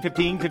 15,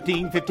 15,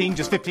 15, 15,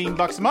 just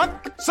 $15 a month?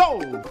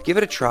 Sold! Give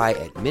it a try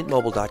at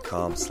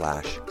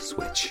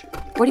mintmobile.com/switch.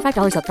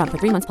 $45 up front for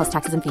 3 months plus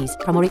taxes and fees.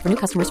 Promo rate for new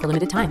customers for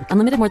limited time.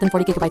 Unlimited more than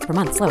 40 gigabytes per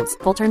month. Slows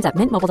full terms at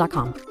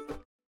mintmobile.com.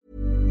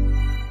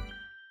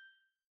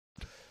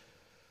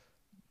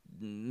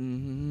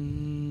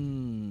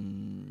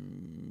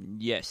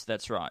 Yes,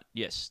 that's right.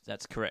 Yes,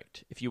 that's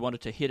correct. If you wanted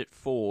to hit it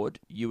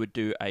forward, you would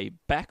do a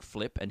back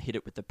flip and hit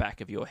it with the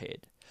back of your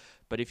head.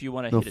 But if you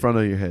want to hit front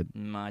of your head.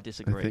 I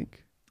disagree.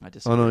 I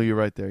disagree. Oh, no, you're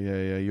right there.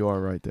 Yeah, you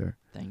are right there.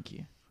 Thank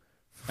you.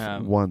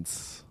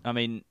 Once. I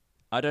mean,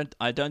 I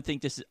don't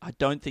think this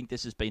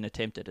has been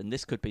attempted, and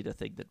this could be the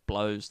thing that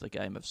blows the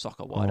game of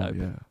soccer wide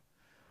open.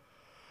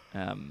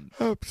 Yeah.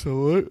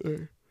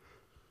 Absolutely.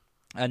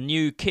 A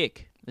new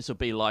kick. This will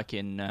be like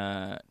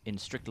in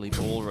Strictly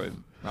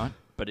Ballroom, right?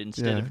 But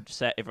instead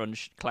of everyone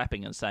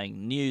clapping and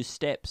saying new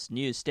steps,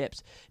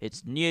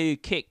 it's new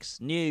kicks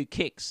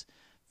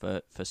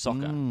for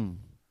soccer.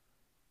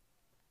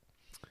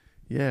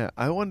 Yeah,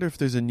 I wonder if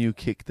there's a new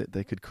kick that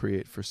they could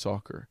create for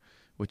soccer,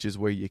 which is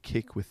where you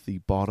kick with the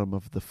bottom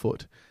of the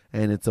foot,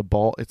 and it's a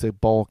ball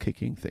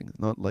kicking thing,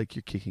 not like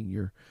you're kicking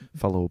your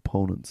fellow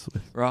opponents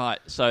with. Right.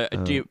 So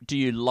do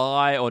you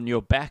lie on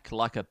your back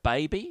like a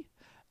baby,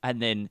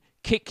 and then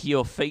kick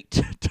your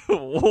feet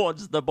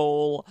towards the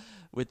ball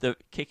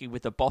kicking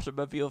with the bottom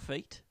of your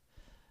feet?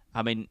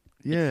 I mean,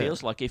 it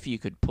feels like if you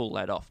could pull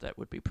that off, that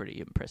would be pretty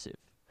impressive.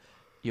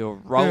 You're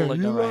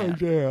rolling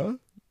around. Lie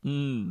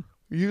down.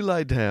 You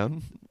lie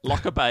down.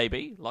 Like a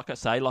baby. Like a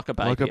baby. Like a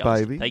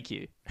baby. Thank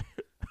you.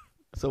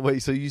 So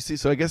wait, so you see,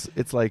 so I guess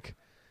it's like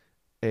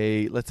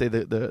let's say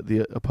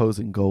the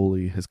opposing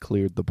goalie has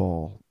cleared the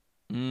ball,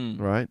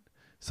 right?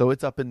 So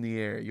it's up in the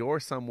air. You're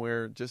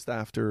somewhere just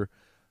after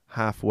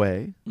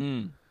halfway,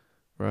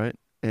 right?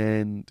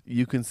 And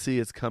you can see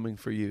it's coming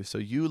for you. So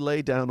you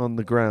lay down on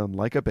the ground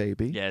like a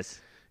baby.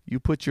 Yes. You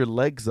put your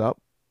legs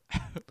up,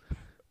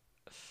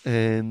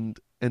 and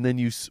then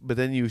you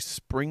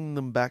spring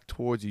them back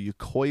towards you. You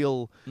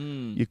coil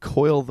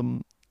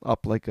them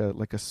up like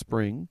a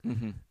spring.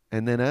 Mm-hmm.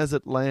 And then as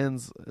it's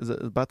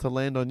about to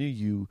land on you,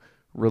 you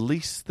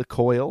release the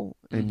coil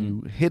and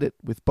you hit it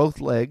with both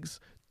legs,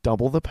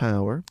 double the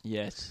power.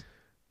 Yes.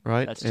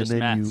 Right? That's and just then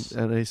maths.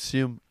 I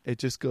assume it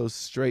just goes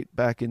straight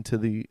back into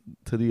the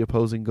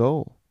opposing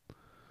goal.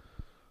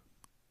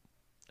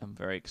 I'm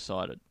very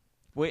excited.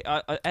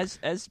 As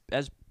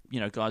you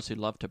know, guys who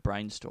love to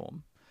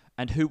brainstorm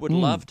and who would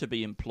love to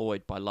be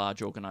employed by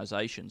large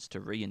organizations to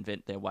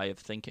reinvent their way of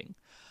thinking,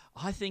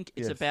 I think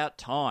it's about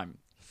time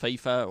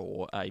FIFA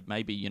or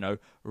maybe, you know,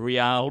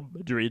 Real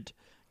Madrid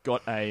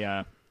got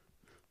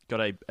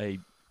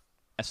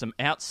some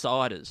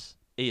outsiders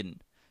in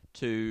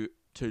to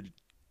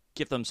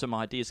give them some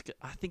ideas.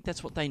 I think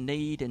that's what they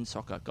need in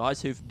soccer.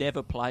 Guys who've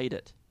never played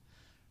it,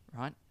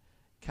 right?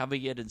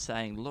 Coming in and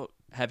saying, look,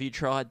 have you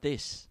tried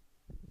this?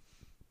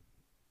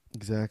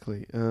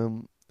 Exactly.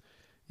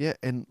 Yeah,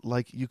 and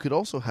like you could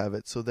also have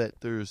it so that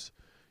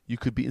you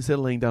could be, instead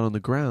of laying down on the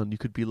ground, you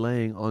could be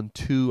laying on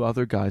two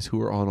other guys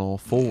who are on all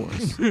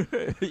fours.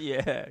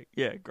 yeah,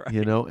 great.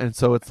 You know, and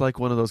so it's like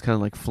one of those kind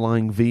of like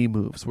flying V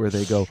moves where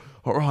they go,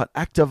 all right,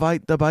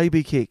 activate the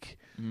baby kick,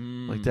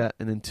 like that.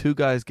 And then two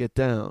guys get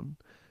down,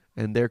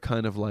 and they're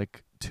kind of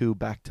like two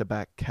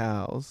back-to-back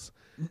cows,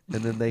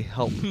 and then they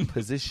help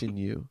position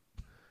you.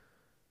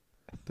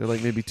 They're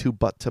like maybe two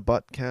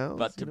butt-to-butt cows.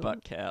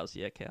 Butt-to-butt cows,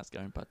 yeah, cows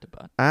going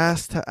butt-to-butt.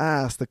 Ass to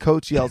ass. The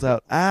coach yells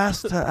out,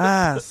 ass to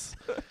ass.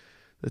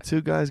 The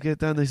two guys get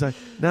down. He's like,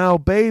 now,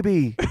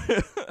 baby,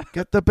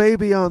 get the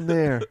baby on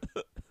there.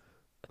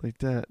 Like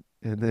that.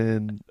 And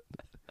then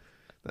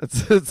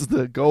it's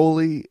the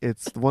goalie.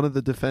 It's one of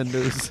the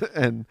defenders.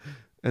 And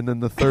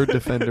then the third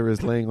defender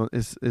is laying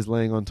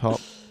on top.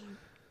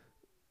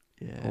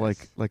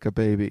 Yes. Like a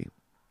baby.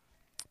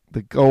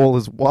 The goal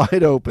is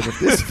wide open. If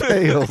this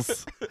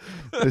fails,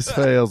 this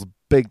fails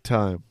big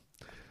time.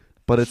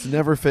 But it's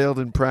never failed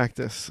in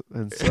practice.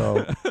 And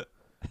so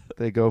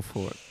they go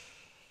for it.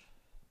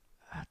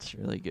 That's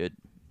really good.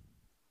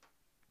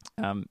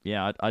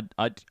 Yeah,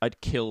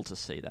 I'd kill to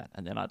see that,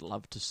 and then I'd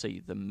love to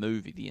see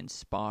the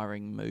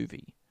inspiring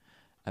movie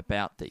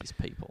about these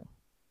people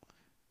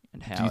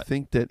and how. Do you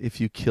think that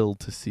if you killed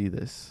to see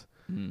this,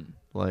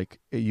 like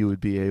you would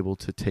be able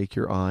to take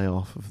your eye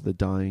off of the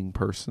dying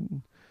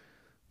person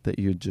that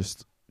you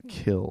just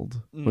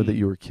killed or that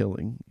you were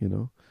killing? You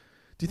know,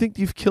 do you think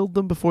you've killed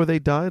them before they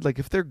died? Like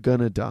if they're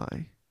gonna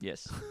die,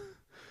 yes,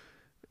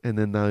 and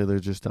then now they're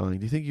just dying.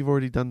 Do you think you've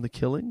already done the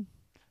killing?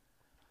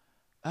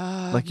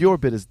 Like your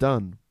bit is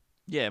done.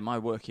 Yeah, my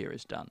work here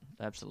is done.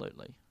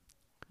 Absolutely.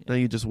 Yeah. Now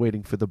you're just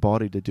waiting for the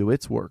body to do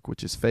its work,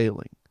 which is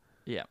failing.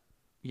 Yeah.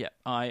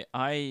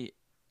 I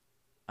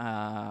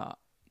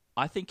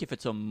think if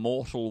it's a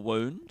mortal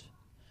wound,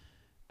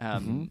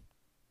 I'm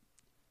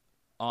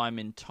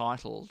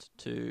entitled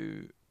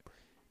to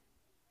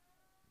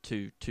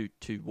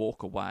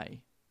walk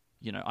away.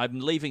 You know, I'm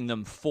leaving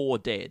them for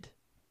dead,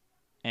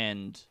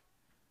 and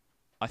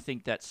I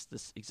think that's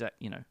this exact.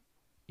 You know,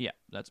 yeah,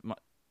 that's my.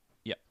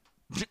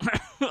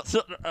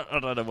 I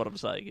don't know what I'm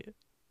saying here,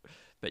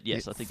 but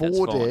yes, I think that's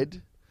fine.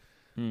 Dead.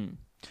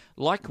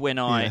 Like when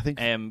I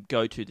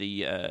go to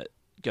the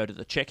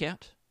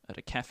checkout at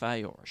a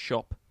cafe or a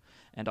shop,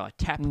 and I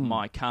tap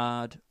my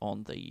card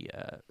on the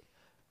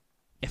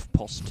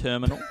FPOS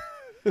terminal,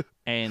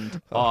 and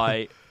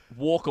I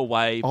walk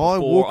away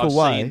before I've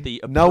seen the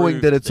approved knowing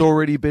that it's thing.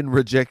 already been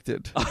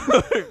rejected.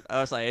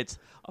 I say it's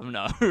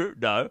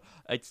no,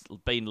 it's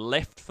been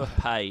left for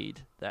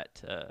paid.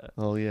 That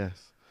oh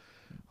yes.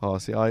 Oh,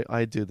 see,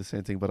 I do the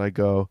same thing, but I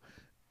go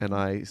and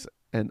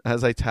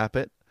as I tap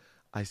it,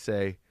 I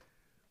say,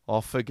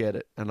 I'll forget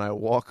it, and I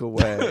walk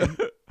away,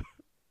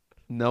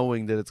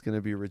 knowing that it's going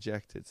to be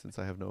rejected since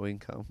I have no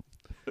income,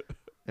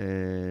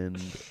 and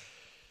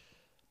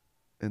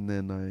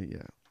then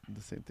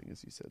the same thing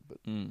as you said, but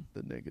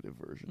the negative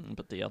version.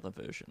 But the other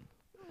version.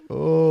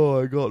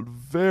 Oh, I got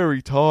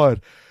very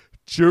tired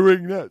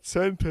during that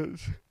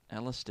sentence.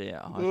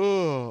 Alistair.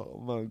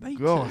 Oh my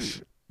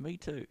gosh. Me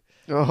too.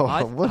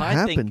 Oh, what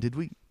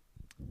happened?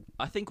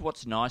 I think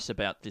what's nice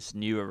about this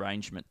new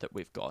arrangement that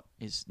we've got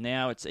is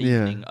now it's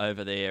evening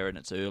over there and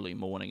it's early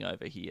morning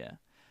over here.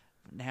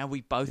 Now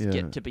we both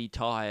get to be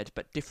tired,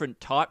 but different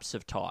types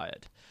of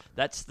tired.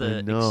 That's the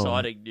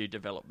exciting new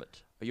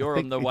development. You're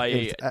on the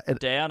way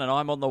down and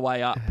I'm on the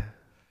way up.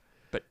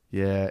 But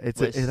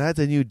it adds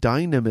a new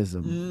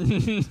dynamism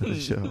to the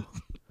show.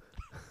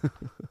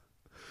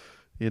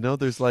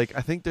 There's I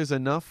think there's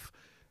enough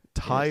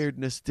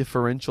tiredness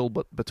differential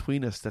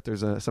between us that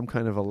there's some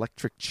kind of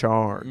electric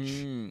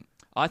charge.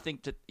 I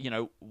think that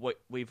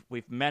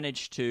we've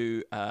managed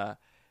to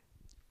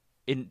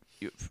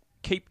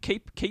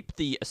keep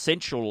the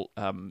essential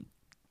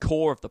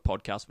core of the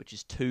podcast, which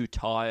is two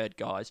tired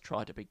guys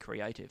try to be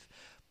creative,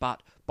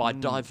 but by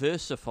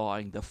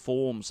diversifying the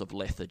forms of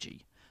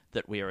lethargy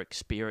that we are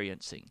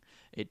experiencing,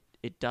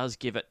 it does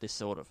give it this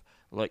sort of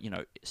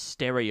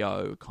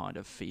stereo kind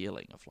of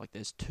feeling of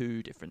there's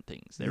two different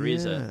things. There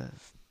is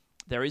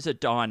a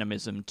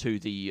dynamism to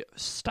the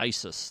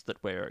stasis that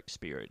we're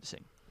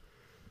experiencing.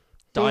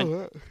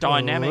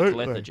 Dynamic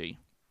lethargy.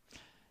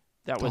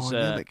 That was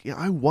dynamic.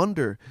 I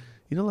wonder.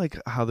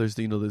 How there's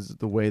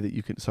the way that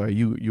you can. Sorry,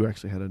 you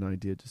actually had an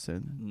idea to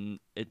send.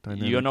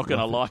 You're not going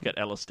to like it,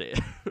 Alistair.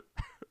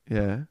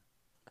 Yeah.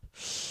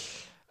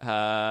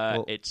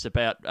 It's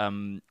about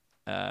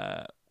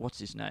what's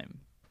his name?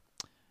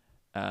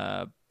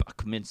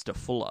 Buckminster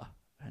Fuller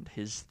and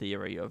his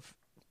theory of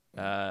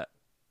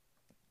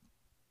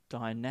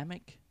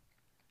Dymaxion.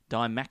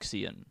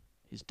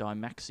 His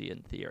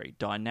Dymaxion theory.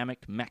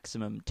 Dynamic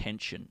maximum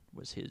tension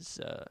was his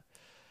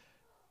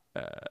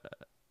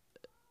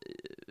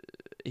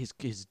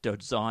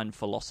design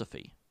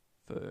philosophy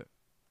for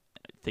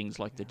things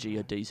like the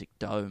geodesic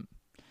dome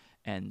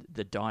and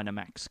the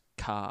Dynamax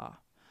car.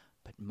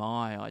 But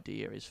my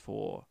idea is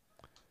for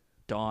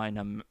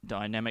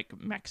dynamic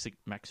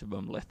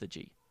maximum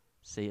lethargy.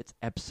 See, it's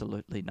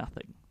absolutely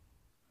nothing.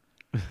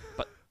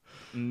 But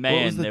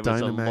man, there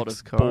was a lot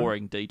of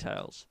boring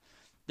details.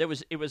 It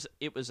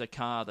was a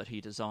car that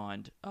he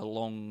designed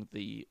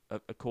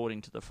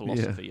according to the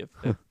philosophy of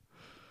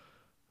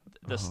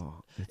this.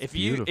 If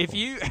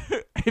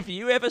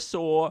you ever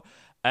saw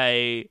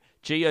a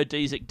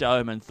geodesic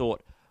dome and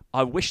thought,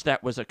 I wish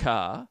that was a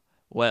car,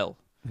 well,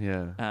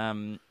 yeah.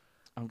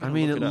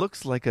 it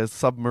looks like a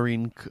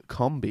submarine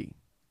combi.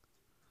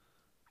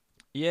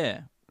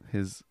 Yeah.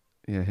 His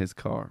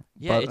car.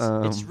 Yeah,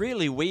 but, it's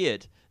really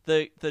weird.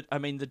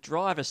 The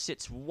driver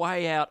sits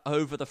way out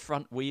over the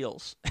front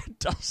wheels. It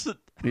doesn't.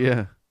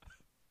 Yeah.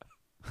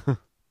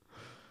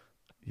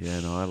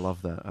 Yeah, no, I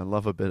love that. I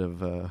love a bit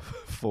of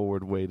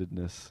forward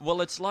weightedness.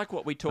 Well, it's like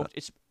what we talked.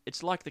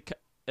 It's like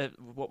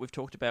what we've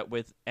talked about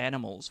with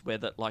animals, where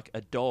that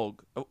a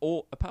dog,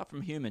 or apart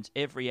from humans,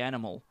 every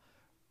animal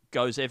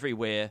goes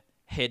everywhere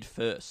head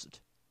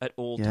first at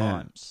all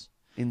times.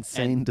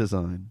 Insane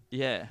design.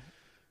 Yeah,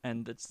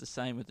 and it's the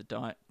same with the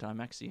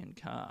Dymaxion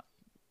car.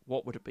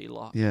 What would it be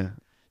like? Yeah,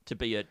 to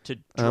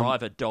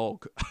drive a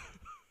dog.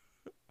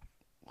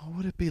 What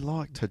would it be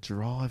like to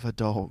drive a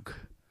dog?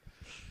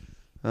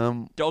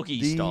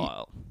 Doggy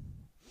style.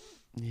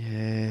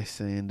 Yes,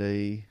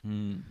 Andy.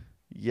 Mm.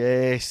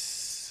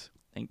 Yes.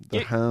 The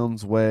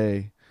hound's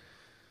way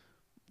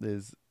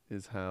is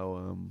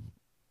how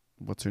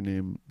what's her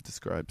name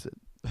describes it.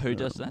 Who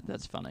does that?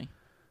 That's funny.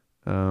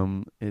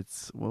 It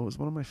was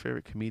one of my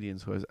favorite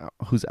comedians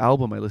whose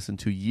album I listened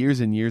to years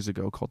and years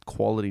ago called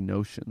Quality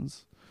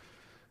Notions,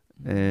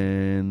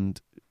 and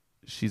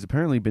she's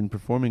apparently been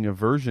performing a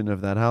version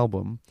of that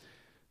album,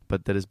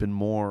 but that has been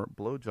more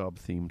blowjob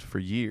themed for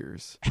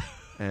years,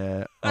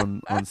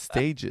 on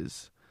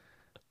stages,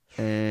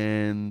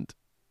 and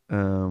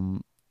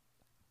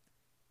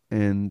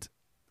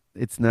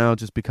it's now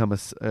just become a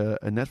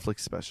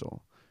Netflix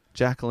special.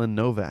 Jacqueline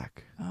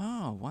Novak.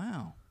 Oh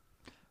wow!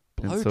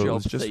 And so it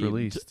was just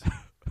released.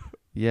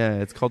 Yeah,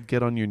 it's called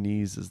 "Get on Your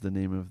Knees" is the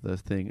name of the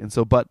thing, and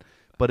so but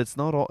it's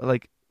not all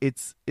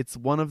it's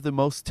one of the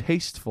most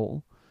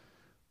tasteful,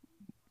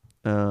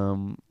 fellatio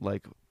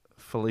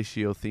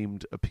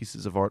themed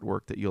pieces of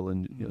artwork that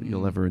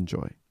you'll ever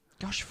enjoy.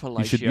 Gosh,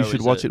 fellatio. You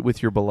should watch it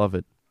with your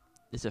beloved.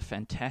 It's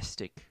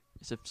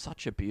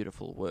such a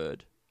beautiful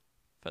word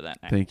for that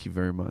act. Thank you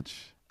very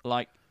much.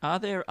 Are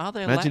there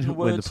Imagine Latin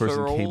when the words person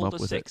for came all up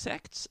the with sex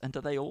acts, and do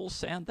they all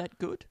sound that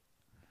good?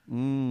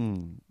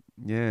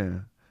 Yeah.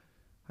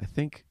 I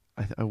think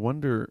I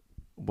wonder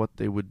what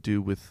they would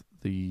do with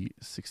the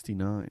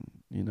 69.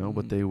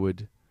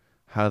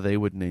 How they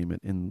would name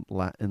it in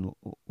Latin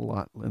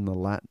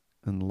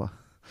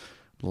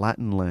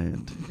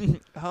land.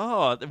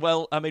 Oh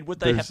well, would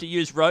they have to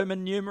use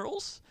Roman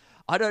numerals?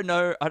 I don't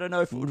know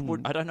if it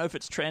would, I don't know if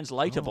it's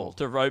translatable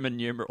to Roman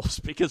numerals,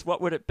 because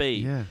what would it be?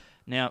 Yeah.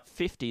 Now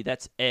 50,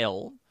 that's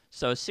L.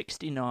 So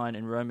 69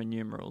 in Roman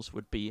numerals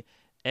would be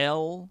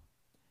L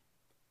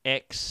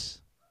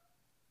X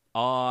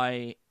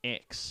I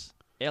X.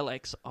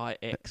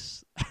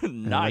 LXIX.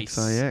 Nice.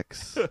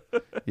 LXIX.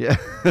 Yeah.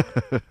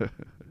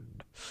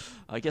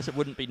 I guess it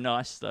wouldn't be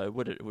nice though,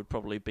 would it? It would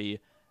probably be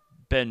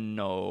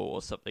Benno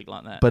or something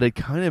like that. But it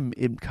kind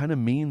of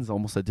means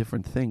almost a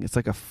different thing. It's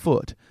like a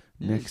foot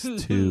next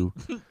to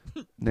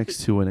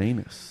an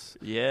anus.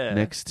 Yeah.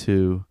 Next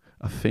to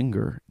a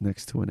finger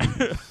next to an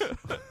anus.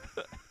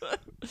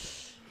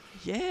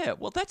 Yeah,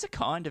 well,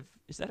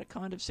 is that a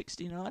kind of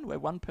 69 where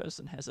one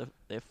person has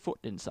their foot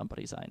in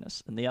somebody's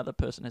anus and the other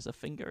person has a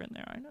finger in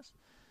their anus?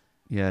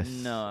 Yes.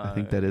 No. I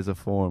think that is a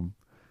form.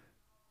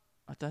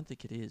 I don't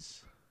think it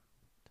is.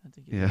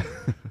 Yeah.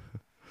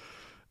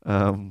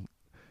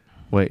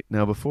 Wait,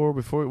 now before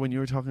when you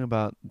were talking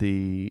about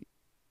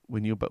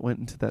when you went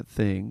into that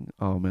thing,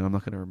 oh man, I'm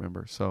not going to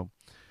remember. So,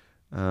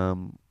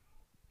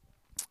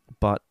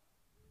 but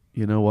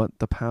you know what?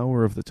 The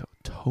power of the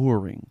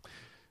toeing.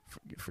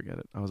 Forget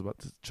it. I was about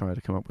to try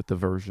to come up with the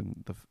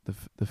version,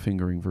 the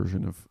fingering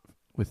version of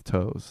with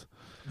toes.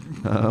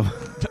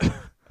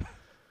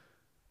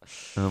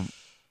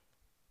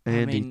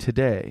 Andy,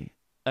 today,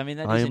 that is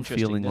I am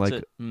interesting.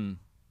 feeling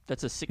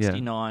That's a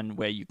 69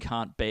 where you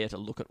can't bear to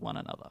look at one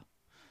another,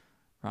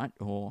 right?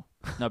 Or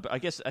no, but I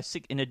guess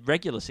in a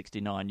regular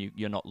 69,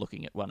 you're not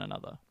looking at one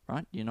another,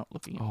 right? You're not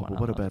looking at one another. Oh,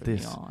 but what about in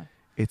this? the eye.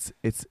 It's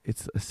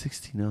a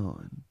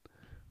 69,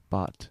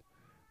 but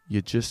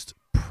you're just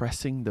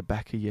pressing the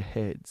back of your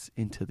heads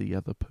into the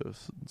other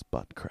person's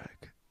butt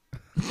crack.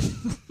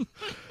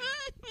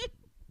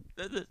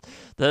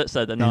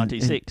 So the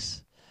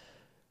 96.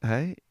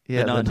 Hey?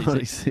 Yeah, the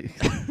 96.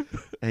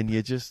 And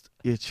you're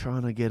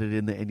trying to get it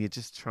in there, and you're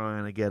just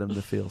trying to get them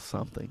to feel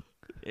something.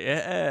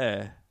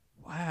 Yeah.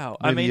 Wow.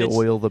 Maybe you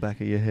oil the back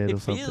of your head or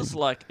something.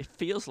 It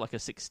feels like a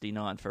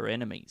 69 for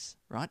enemies,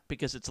 right?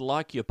 Because it's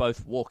like you're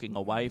both walking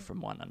away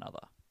from one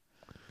another.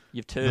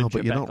 You've turned your back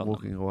on them. No, but you're not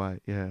walking away.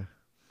 Yeah.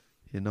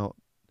 You're not.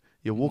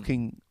 You're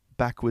walking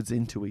backwards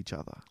into each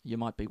other. You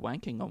might be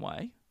wanking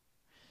away.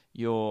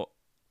 You're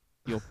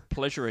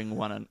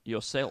pleasuring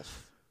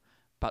yourself,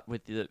 but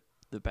with the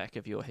back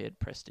of your head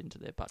pressed into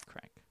their butt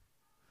crack.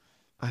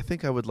 I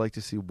think I would like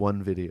to see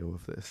one video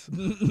of this.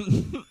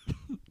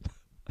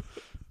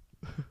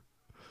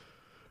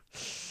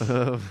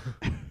 The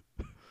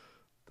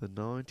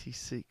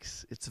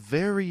 96. It's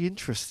very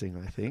interesting,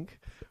 I think.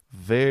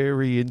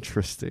 Very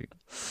interesting.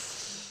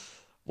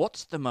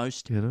 What's the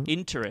most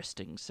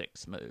interesting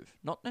sex move?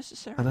 Not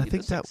necessarily and I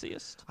think the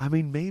sexiest. I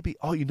mean, maybe...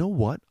 Oh, you know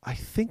what? I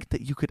think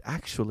that you could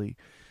actually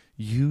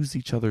use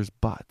each other's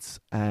butts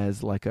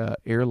as like a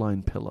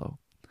airline pillow.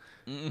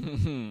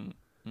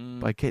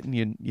 By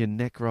getting your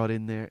neck right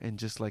in there and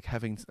just like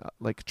having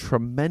like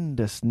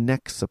tremendous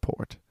neck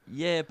support.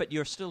 Yeah, but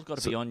you're still got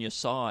to be on your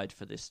side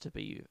for this to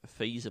be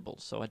feasible.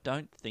 So I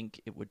don't think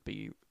it would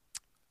be...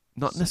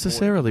 Not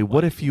necessarily.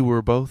 What if you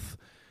were both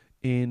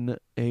in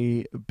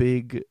a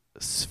big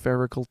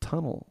spherical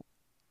tunnel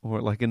or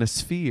like in a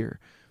sphere,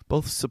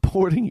 both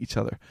supporting each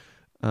other,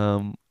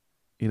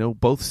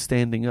 both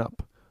standing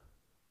up?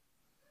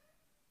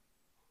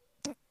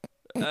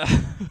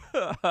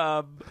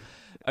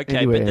 Okay,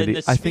 anyway, but then Andy,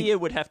 the sphere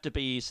would have to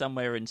be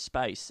somewhere in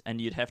space, and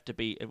you'd have to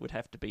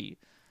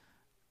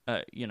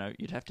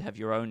have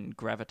your own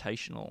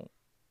gravitational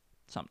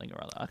something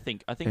or other. I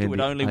think Andy, it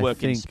would only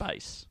work in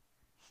space.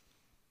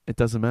 It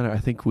doesn't matter. I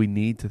think we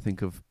need to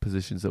think of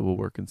positions that will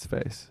work in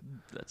space.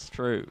 That's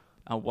true.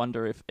 I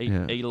wonder if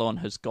Elon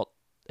has got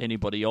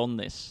anybody on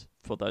this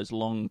for those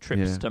long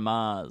trips to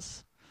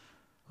Mars.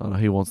 Oh no,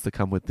 he wants to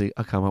come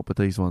up with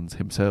these ones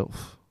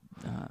himself.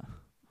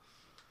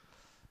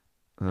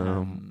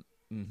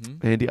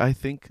 Andy, I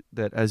think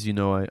that, as you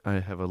know, I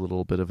have a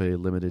little bit of a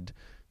limited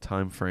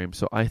time frame,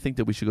 so I think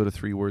that we should go to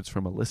 3 words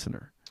from a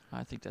listener.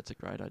 I think that's a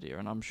great idea,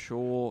 and I'm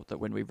sure that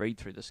when we read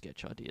through the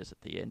sketch ideas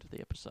at the end of the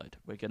episode,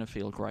 we're going to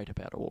feel great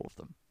about all of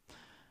them,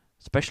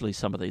 especially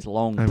some of these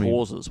long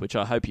pauses, which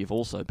I hope you've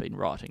also been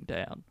writing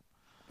down.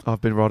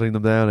 I've been writing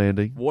them down,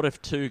 Andy. What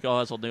if two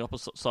guys on the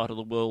opposite side of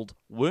the world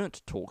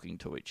weren't talking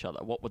to each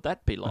other? What would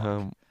that be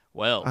like?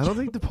 Well, I don't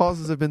think the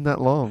pauses have been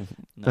that long.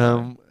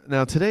 No.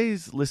 Now,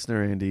 today's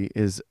listener, Andy,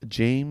 is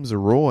James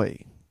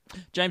Roy.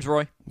 James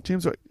Roy.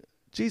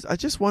 Geez, I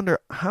just wonder,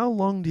 how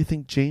long do you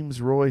think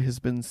James Roy has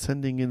been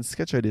sending in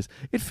sketch ideas?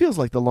 It feels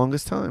like the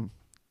longest time.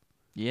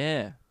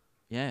 Yeah.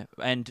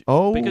 And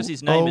because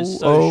his name is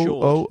so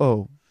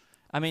short.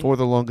 I mean, for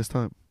the longest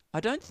time. I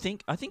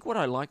think what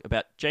I like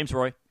about James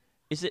Roy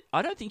is that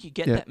I don't think you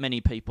get that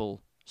many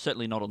people,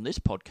 certainly not on this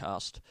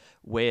podcast,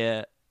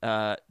 where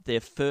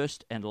their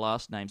first and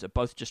last names are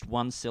both just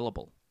one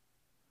syllable.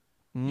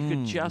 You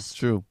could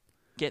just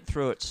get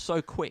through it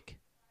so quick.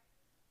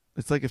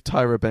 It's like if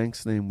Tyra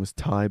Banks' name was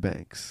Ty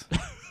Banks.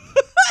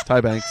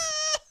 Ty Banks.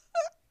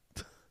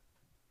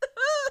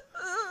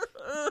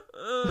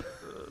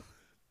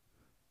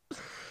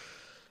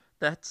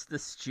 That's the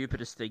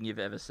stupidest thing you've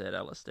ever said,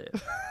 Alistair.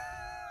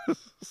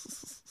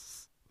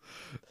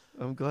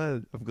 I'm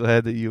glad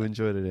that you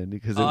enjoyed it, Andy,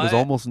 because it was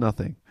almost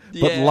nothing.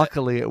 But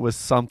luckily, it was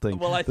something.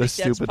 Well, I the think that's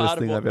stupidest part of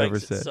thing what I've makes ever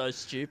it said. so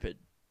stupid.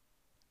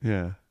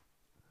 Yeah.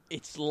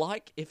 It's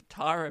like if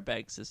Tyra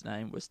Banks'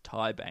 name was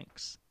Ty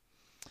Banks.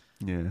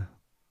 Yeah.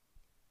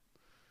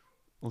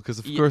 Well, because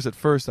of course, at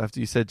first, after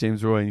you said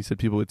James Roy and you said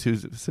people with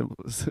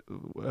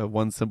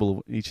one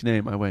symbol each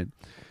name, I went,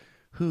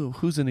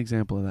 "Who's an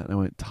example of that?" And I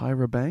went,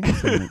 "Tyra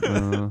Banks." I went,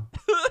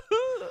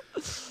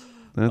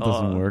 that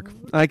doesn't work.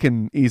 I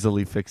can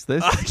easily fix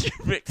this. I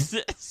can fix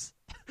this.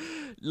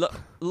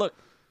 Look.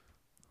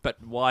 But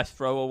why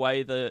throw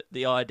away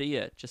the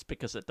idea just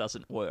because it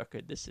doesn't work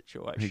in this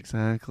situation?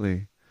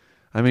 Exactly.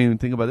 I mean,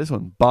 think about this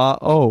one.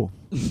 Ba-O.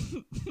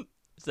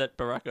 Is that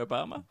Barack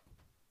Obama?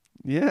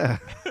 Yeah.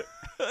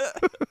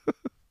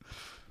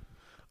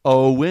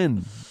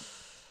 Owen.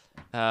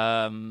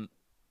 Owen.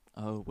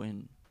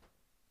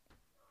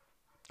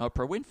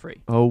 Oprah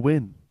Winfrey.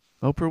 Owen.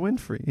 Oprah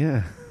Winfrey,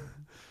 yeah.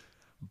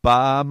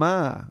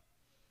 Bama.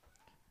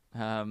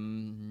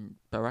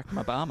 Barack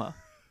Obama.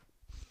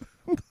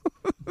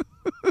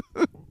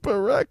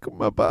 Barack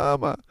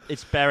Obama.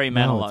 It's Barry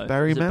Manilow. No, it's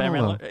Barry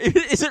Manilow.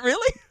 Is it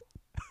really?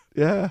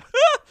 Yeah.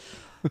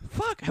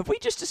 Fuck, have we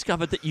just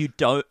discovered that you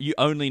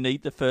only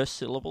need the first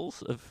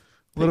syllables of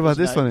What about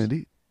this names? one,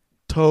 Andy?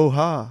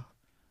 Toha.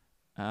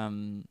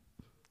 Toha.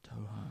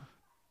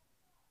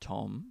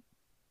 Tom.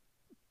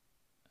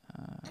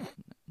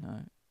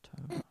 No,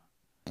 Toha.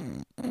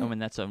 I mean,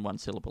 that's on one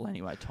syllable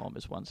anyway. Tom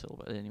is one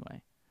syllable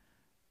anyway.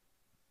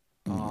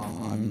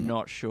 Oh, I'm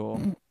not sure.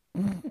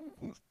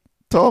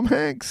 Tom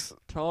Hanks.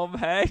 Tom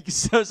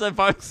Hanks. Those are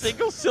both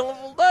single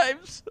syllable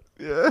names.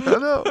 Yeah, I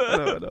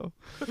know.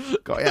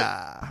 Got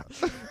ya.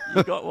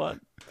 You got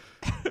one.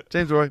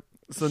 James Roy.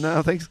 So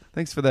now, thanks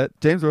for that,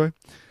 James Roy.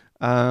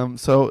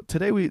 So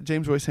today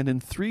James Roy sent in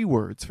 3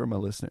 words from a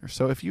listener.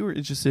 So if you were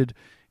interested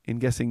in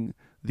guessing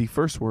the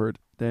first word,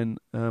 then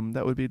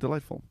that would be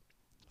delightful.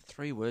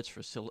 3 words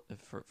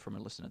from a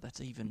listener. That's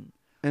even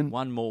And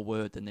one more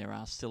word than there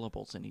are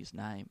syllables in his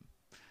name.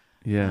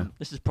 yeah,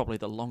 This is probably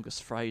the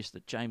longest phrase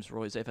that James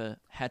Roy's ever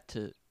had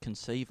to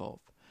conceive of.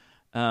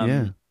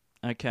 yeah.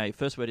 Okay,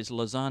 first word is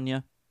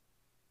lasagna.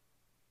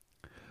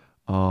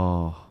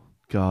 Oh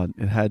God,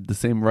 it had the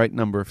same right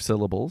number of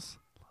syllables.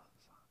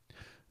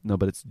 No,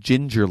 but it's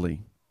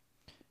gingerly.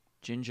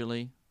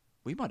 Gingerly.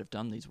 We might have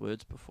done these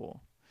words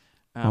before.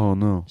 Oh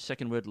no,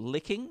 Second word,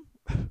 licking.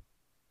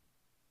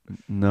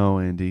 no,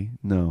 Andy,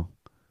 no.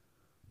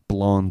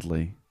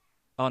 Blondely.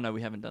 Oh no,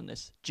 we haven't done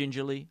this.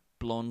 Gingerly,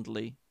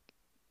 blondely.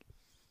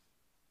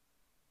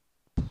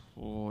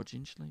 Oh,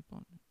 gingerly,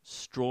 blonde.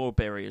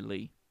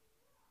 Strawberryly.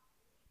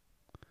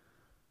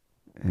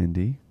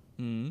 Andy.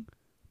 Mm.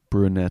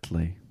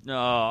 Brunetely.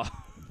 Oh.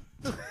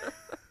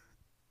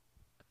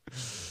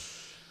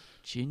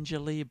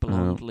 Gingerly,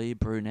 blondely,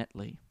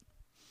 brunetely.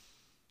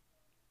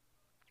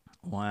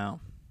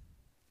 Wow.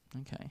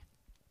 Okay.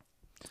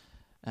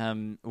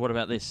 What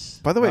about this?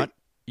 By the way, right?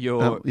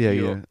 You're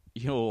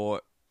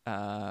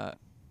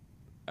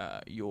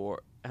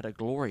at a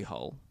glory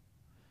hole,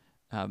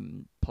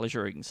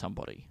 pleasuring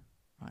somebody,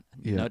 right?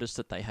 And you notice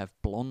that they have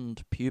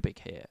blonde pubic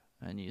hair,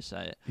 and you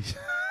say,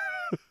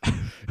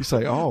 you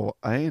say, "Oh,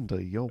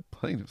 Andy, your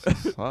penis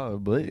is so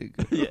big."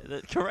 "Yeah,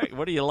 that's correct."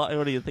 What do you like?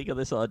 What do you think of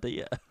this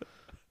idea?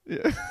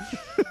 Yeah.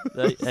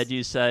 And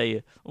you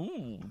say,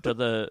 "Ooh, do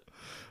the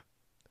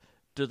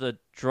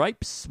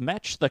drapes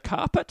match the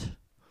carpet?"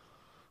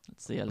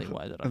 That's the only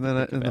way that I.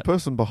 And the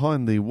person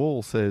behind the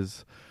wall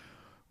says,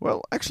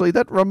 "Well, actually,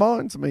 that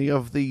reminds me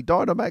of the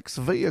Dynamax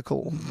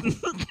vehicle."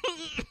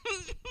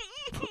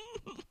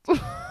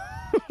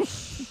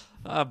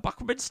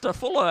 Buckminster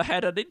Fuller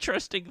had an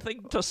interesting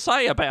thing to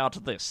say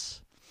about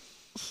this.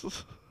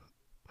 Sorry.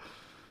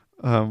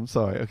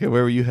 Okay,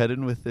 where were you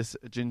heading with this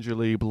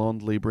gingerly,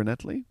 blondely,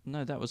 brunetely?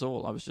 No, that was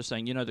all. I was just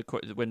saying,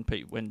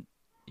 when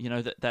you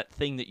know that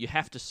thing that you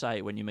have to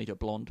say when you meet a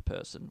blonde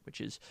person,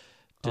 which is,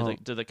 do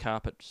the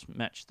carpets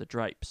match the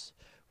drapes?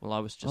 Well, I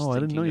was just. I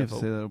didn't know you have have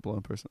to say that to a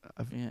blonde person.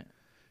 Yeah.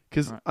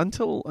 Because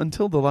until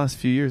the last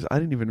few years, I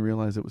didn't even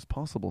realize it was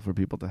possible for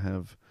people to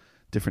have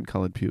different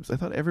colored pubes. I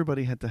thought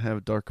everybody had to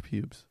have dark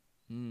pubes.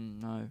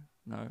 No,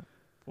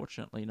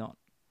 fortunately not.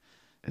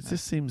 It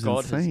just seems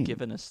God insane. has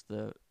given us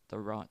the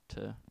right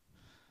to.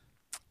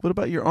 What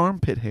about your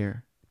armpit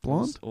hair?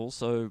 Blonde?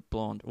 Also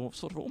blonde, or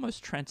sort of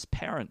almost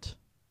transparent.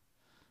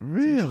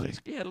 Really?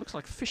 Yeah, it looks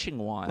like fishing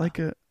wire. Like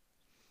a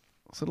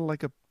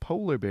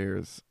polar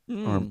bear's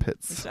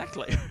armpits.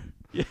 Exactly.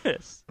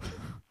 Yes.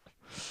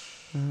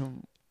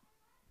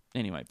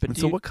 Anyway, but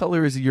so what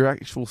color is your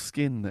actual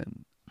skin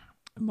then?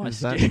 My is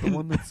skin. that the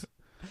one that's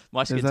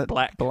my skin's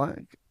black.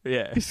 Black.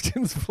 Yeah. Your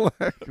skin's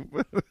black.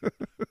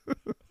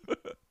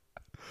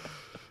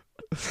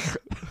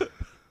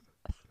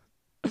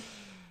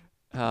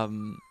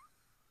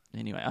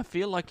 Anyway, I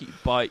feel like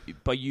by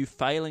you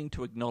failing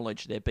to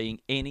acknowledge there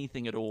being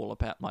anything at all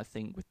about my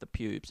thing with the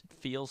pubes, it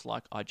feels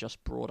like I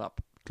just brought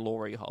up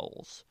glory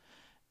holes,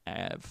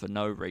 for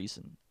no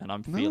reason, and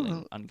I'm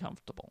feeling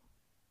uncomfortable.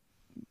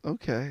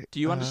 Okay. Do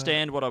you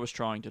understand what I was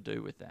trying to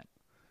do with that?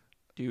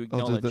 Do you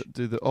acknowledge?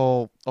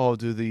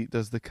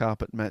 Does the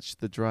carpet match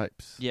the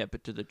drapes? Yeah,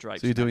 but do the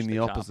drapes? So you're doing match the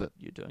Carpet? opposite.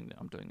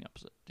 I'm doing the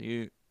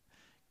opposite.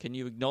 Can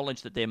you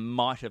acknowledge that there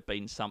might have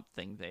been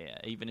something there,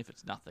 even if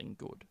it's nothing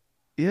good?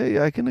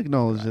 Yeah, I can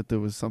acknowledge that there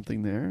was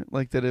something there,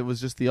 like that it was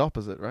just the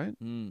opposite, right?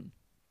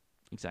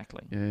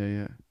 Exactly.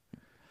 Yeah.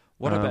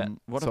 What I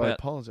about?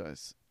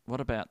 apologize. What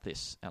about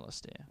this,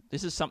 Alistair?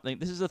 This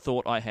is a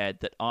thought I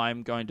had that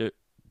I'm going to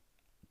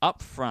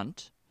up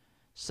front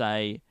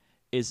say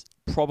is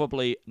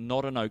probably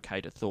not an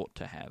okay thought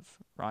to have,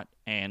 right?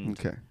 And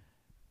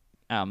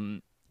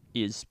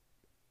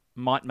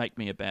might make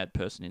me a bad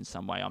person in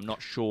some way. I'm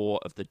not sure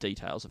of the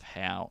details of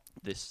how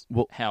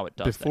it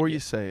does. Before that you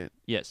yet. say it,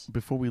 yes.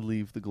 Before we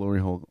leave the glory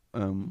hole,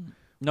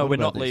 no, we're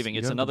not leaving.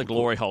 It's another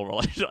glory hole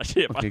related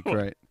idea. Okay,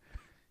 great.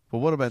 But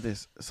what about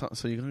this?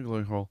 So you go to the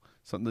glory hole.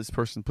 This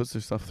person puts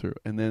their stuff through,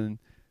 and then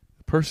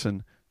the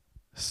person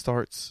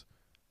starts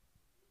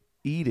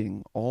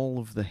eating all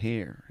of the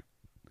hair,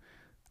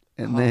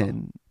 and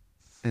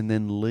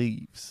then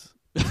leaves.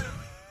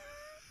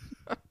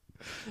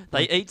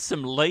 They eat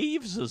some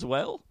leaves as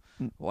well?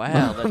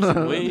 Wow, that's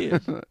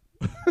weird.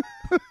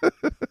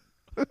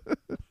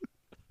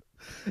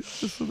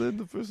 So then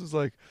the person's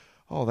like,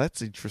 oh,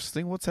 that's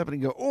interesting. What's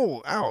happening? You go,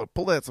 oh, ow, I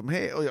pulled out some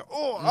hair.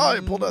 I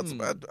pulled out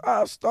some,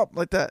 stop,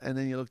 like that. And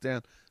then you look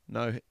down,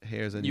 no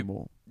hairs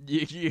anymore.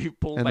 You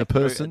pull and back the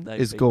person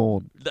is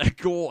gone. They're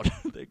gone.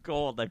 They're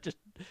gone.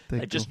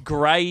 They've just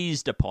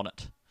grazed upon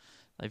it.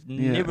 They've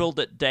nibbled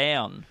it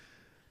down.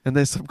 And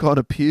there's some kind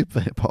of pube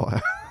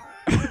vampire.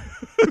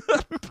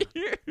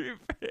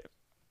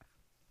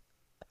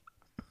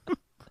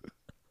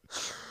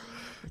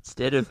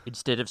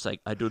 Instead of saying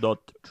I do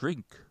not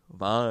drink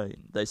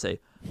wine, they say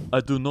I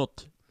do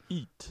not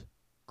eat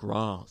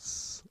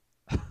grass.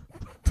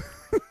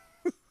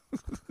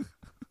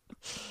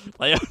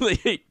 They only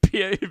eat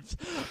pubes.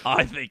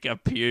 I think a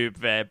pube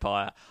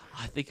vampire.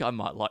 I think I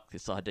might like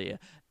this idea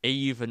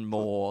even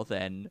more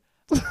than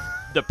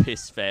the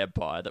piss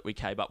vampire that we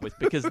came up with,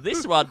 because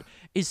this one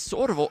is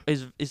sort of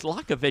is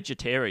like a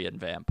vegetarian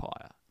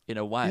vampire in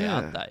a way,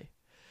 aren't they?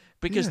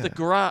 Because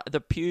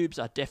the pubes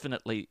are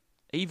definitely,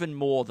 even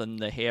more than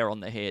the hair on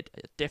the head,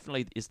 it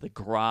definitely is the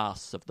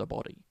grass of the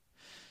body.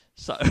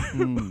 So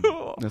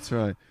that's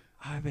right.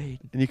 I mean,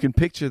 and you can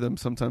picture them.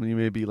 Sometimes you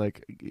may be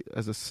like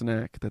as a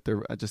snack that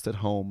they're just at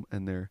home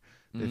and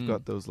they've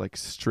got those like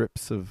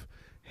strips of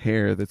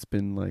hair that's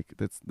been like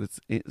that's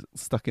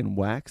stuck in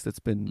wax that's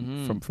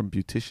been from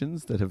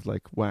beauticians that have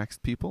like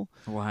waxed people.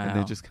 Wow. And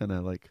they're just kind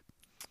of like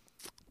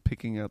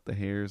picking out the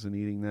hairs and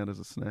eating that as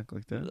a snack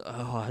like that.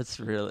 Oh, it's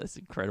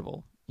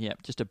incredible. Yeah,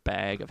 just a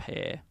bag of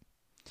hair.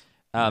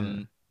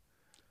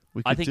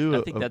 We could I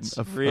think that's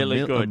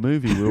really good. A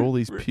movie where all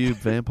these pube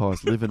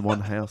vampires live in one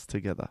house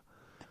together.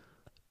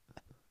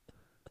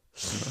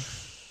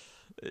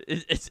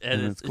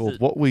 It's called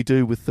What We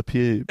Do with the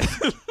Pubes.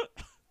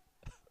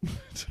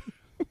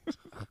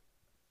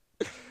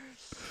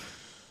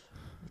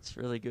 It's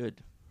really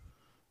good.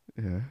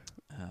 Yeah.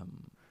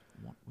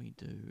 What we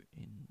do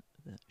in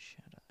the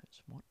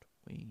shadows. What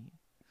we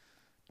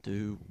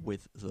do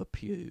with the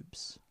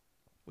pubes.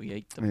 We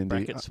eat them.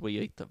 Brackets. We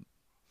eat them.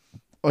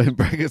 Oh, in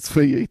brackets,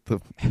 we eat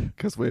them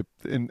because we're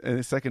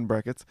in second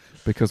brackets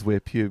because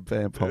we're pube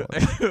vampires.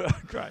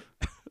 Great.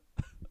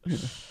 Yeah.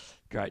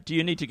 Great. Do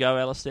you need to go,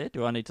 Alistair?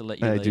 Do I need to let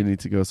you leave? I do need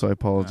to go, so I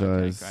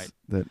apologise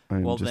that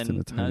I'm just in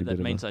a tiny bit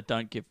that means I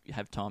don't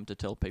have time to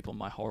tell people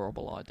my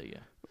horrible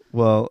idea.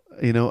 Well,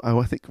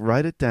 I think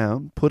write it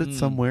down, put it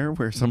somewhere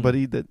where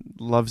somebody that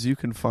loves you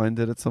can find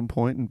it at some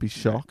point and be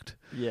shocked.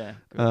 Yeah.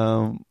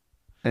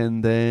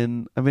 And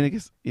then, I mean, I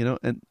guess,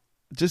 and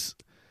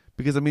just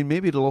because, I mean,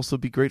 maybe it'll also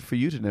be great for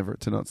you to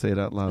not say it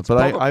out loud. But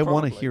I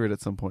want to hear it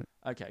at some point.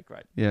 Okay,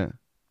 great. Yeah.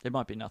 There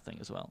might be nothing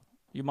as well.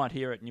 You might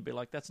hear it and you'd be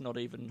like, that's not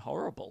even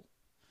horrible.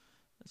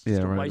 It's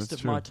just a waste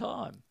of my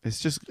time. It's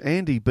just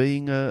Andy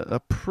being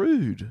a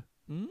prude.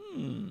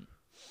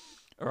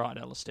 All right,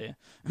 Alistair.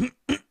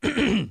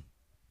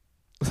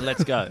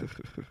 Let's go.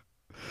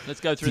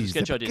 Let's go through the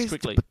sketch ideas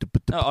quickly. You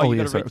got to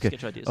read the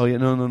sketch ideas. Oh, yeah,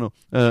 no.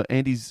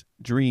 Andy's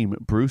dream,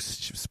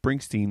 Bruce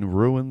Springsteen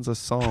ruins a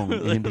song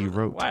Andy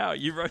wrote. Wow,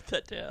 you wrote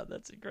that down.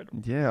 That's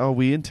incredible. Yeah,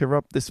 we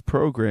interrupt this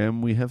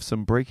program. We have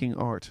some breaking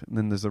art. And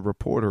then there's a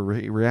reporter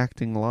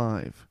reacting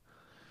live.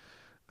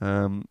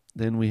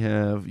 Then we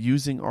have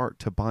using art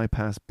to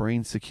bypass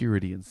brain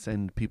security and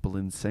send people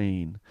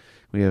insane.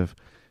 We have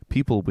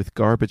people with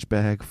garbage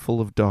bag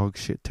full of dog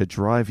shit to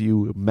drive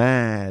you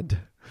mad.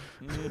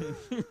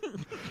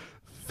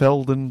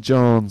 Feldon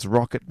John's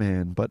Rocket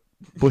Man, but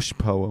bush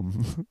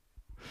poem.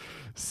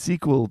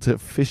 Sequel to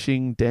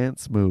Fishing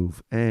Dance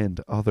Move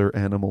and other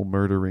animal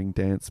murdering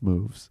dance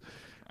moves.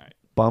 Right.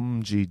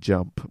 Bungee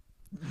jump.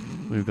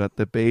 We've got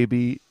the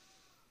baby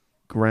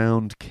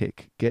ground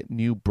kick. Get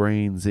new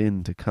brains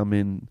in to come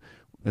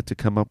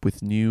up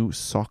with new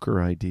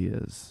soccer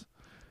ideas.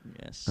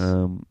 Yes.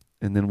 And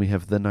then we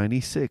have the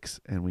 96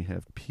 and we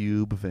have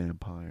Pube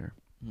Vampire.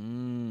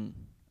 I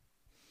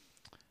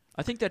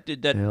think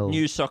that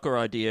new soccer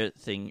idea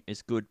thing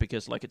is good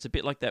because, like, it's a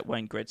bit like that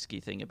Wayne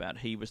Gretzky thing about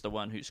he was the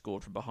one who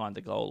scored from behind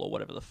the goal or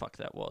whatever the fuck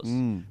that was,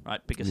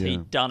 right? Because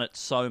he'd done it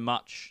so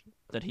much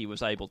that he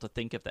was able to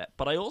think of that.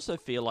 But I also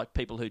feel like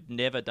people who'd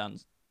never done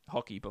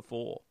hockey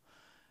before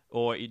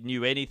or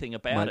knew anything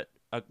about it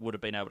would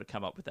have been able to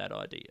come up with that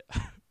idea.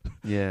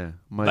 Yeah.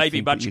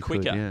 Maybe much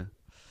quicker. Could, yeah.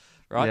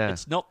 Right? Yeah.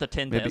 It's not the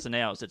 10,000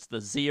 hours, it's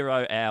the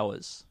 0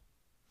 hours.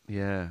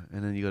 Yeah,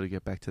 and then you got to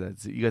get back to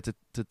that. You got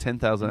to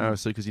 10,000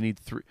 hours, so because you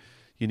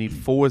need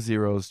 4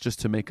 zeros just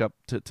to make up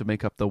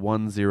the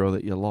 1 0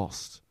 that you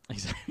lost.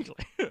 Exactly.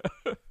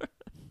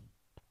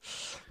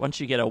 Once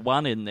you get a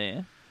 1 in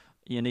there,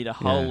 you need a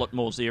whole lot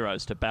more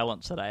zeros to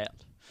balance it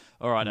out.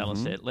 All right,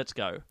 Alistair, let's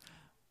go.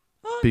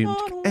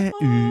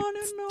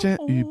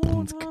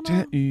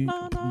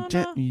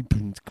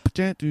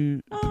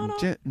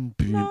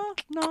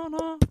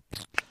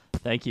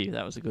 Thank you.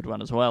 That was a good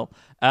one as well.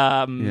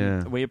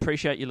 We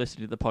appreciate you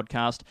listening to the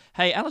podcast.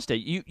 Hey, Alistair,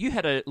 you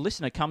had a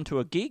listener come to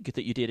a gig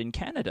that you did in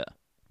Canada.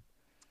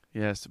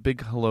 Yes,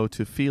 big hello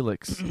to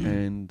Felix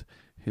and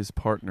his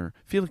partner.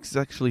 Felix is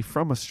actually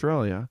from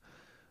Australia,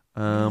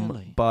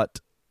 Really? but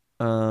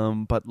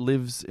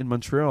lives in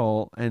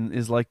Montreal and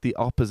is like the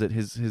opposite.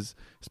 His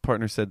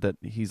partner said that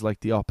he's like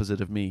the opposite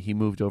of me. He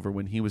moved over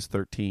when he was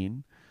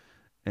 13.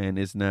 And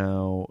is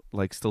now,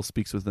 like, still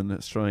speaks with an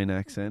Australian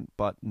accent,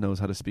 but knows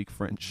how to speak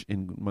French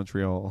in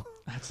Montreal.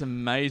 That's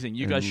amazing.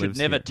 You guys should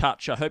never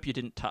touch. I hope you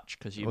didn't touch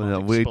because you might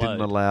we explode.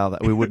 didn't allow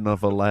that. We wouldn't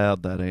have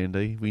allowed that,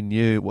 Andy. We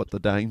knew what the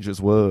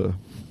dangers were.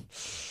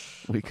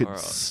 We could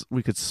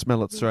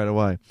smell it straight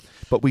away.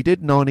 But we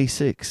did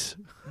 96.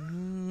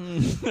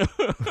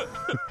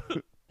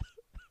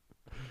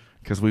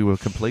 Because we were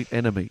complete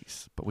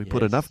enemies, but we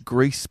put enough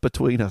grease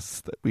between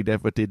us that we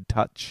never did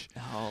touch.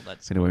 Oh,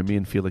 that's anyway. good. Me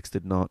and Felix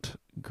did not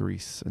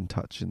grease and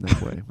touch in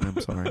that way. I'm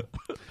sorry.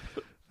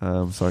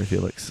 Sorry,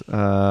 Felix.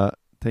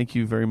 Thank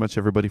you very much,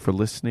 everybody, for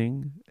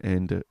listening.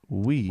 And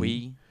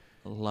we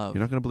love.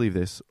 You're not going to believe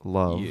this.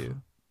 Love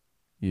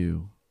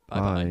you.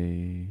 Bye-bye.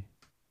 Bye.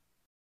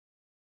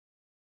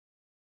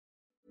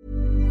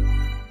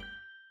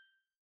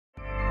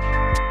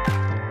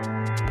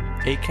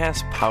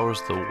 Acast powers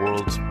the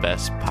world's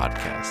best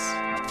podcasts.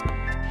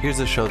 Here's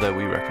a show that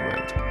we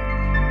recommend.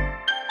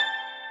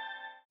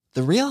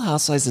 The Real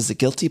Housewives is a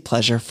guilty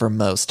pleasure for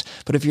most,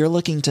 but if you're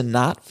looking to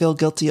not feel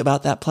guilty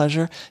about that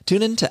pleasure,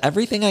 tune in to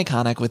Everything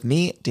Iconic with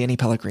me, Danny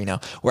Pellegrino,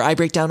 where I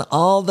break down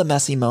all the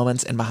messy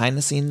moments and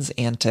behind-the-scenes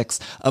antics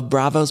of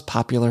Bravo's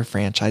popular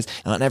franchise.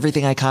 And on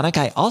Everything Iconic,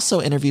 I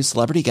also interview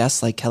celebrity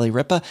guests like Kelly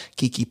Ripa,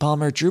 Keke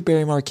Palmer, Drew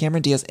Barrymore,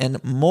 Cameron Diaz,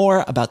 and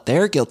more about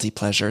their guilty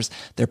pleasures,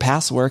 their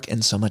past work,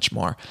 and so much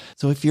more.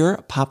 So if you're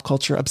pop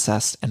culture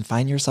obsessed and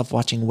find yourself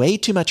watching way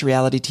too much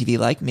reality TV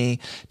like me,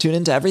 tune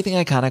in to Everything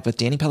Iconic with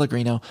Danny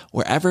Pellegrino,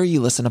 wherever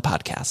you listen to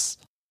podcasts.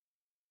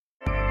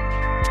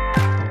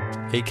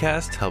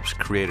 Acast helps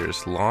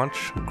creators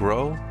launch,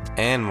 grow,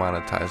 and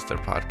monetize their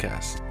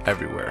podcasts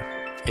everywhere.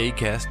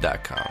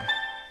 Acast.com.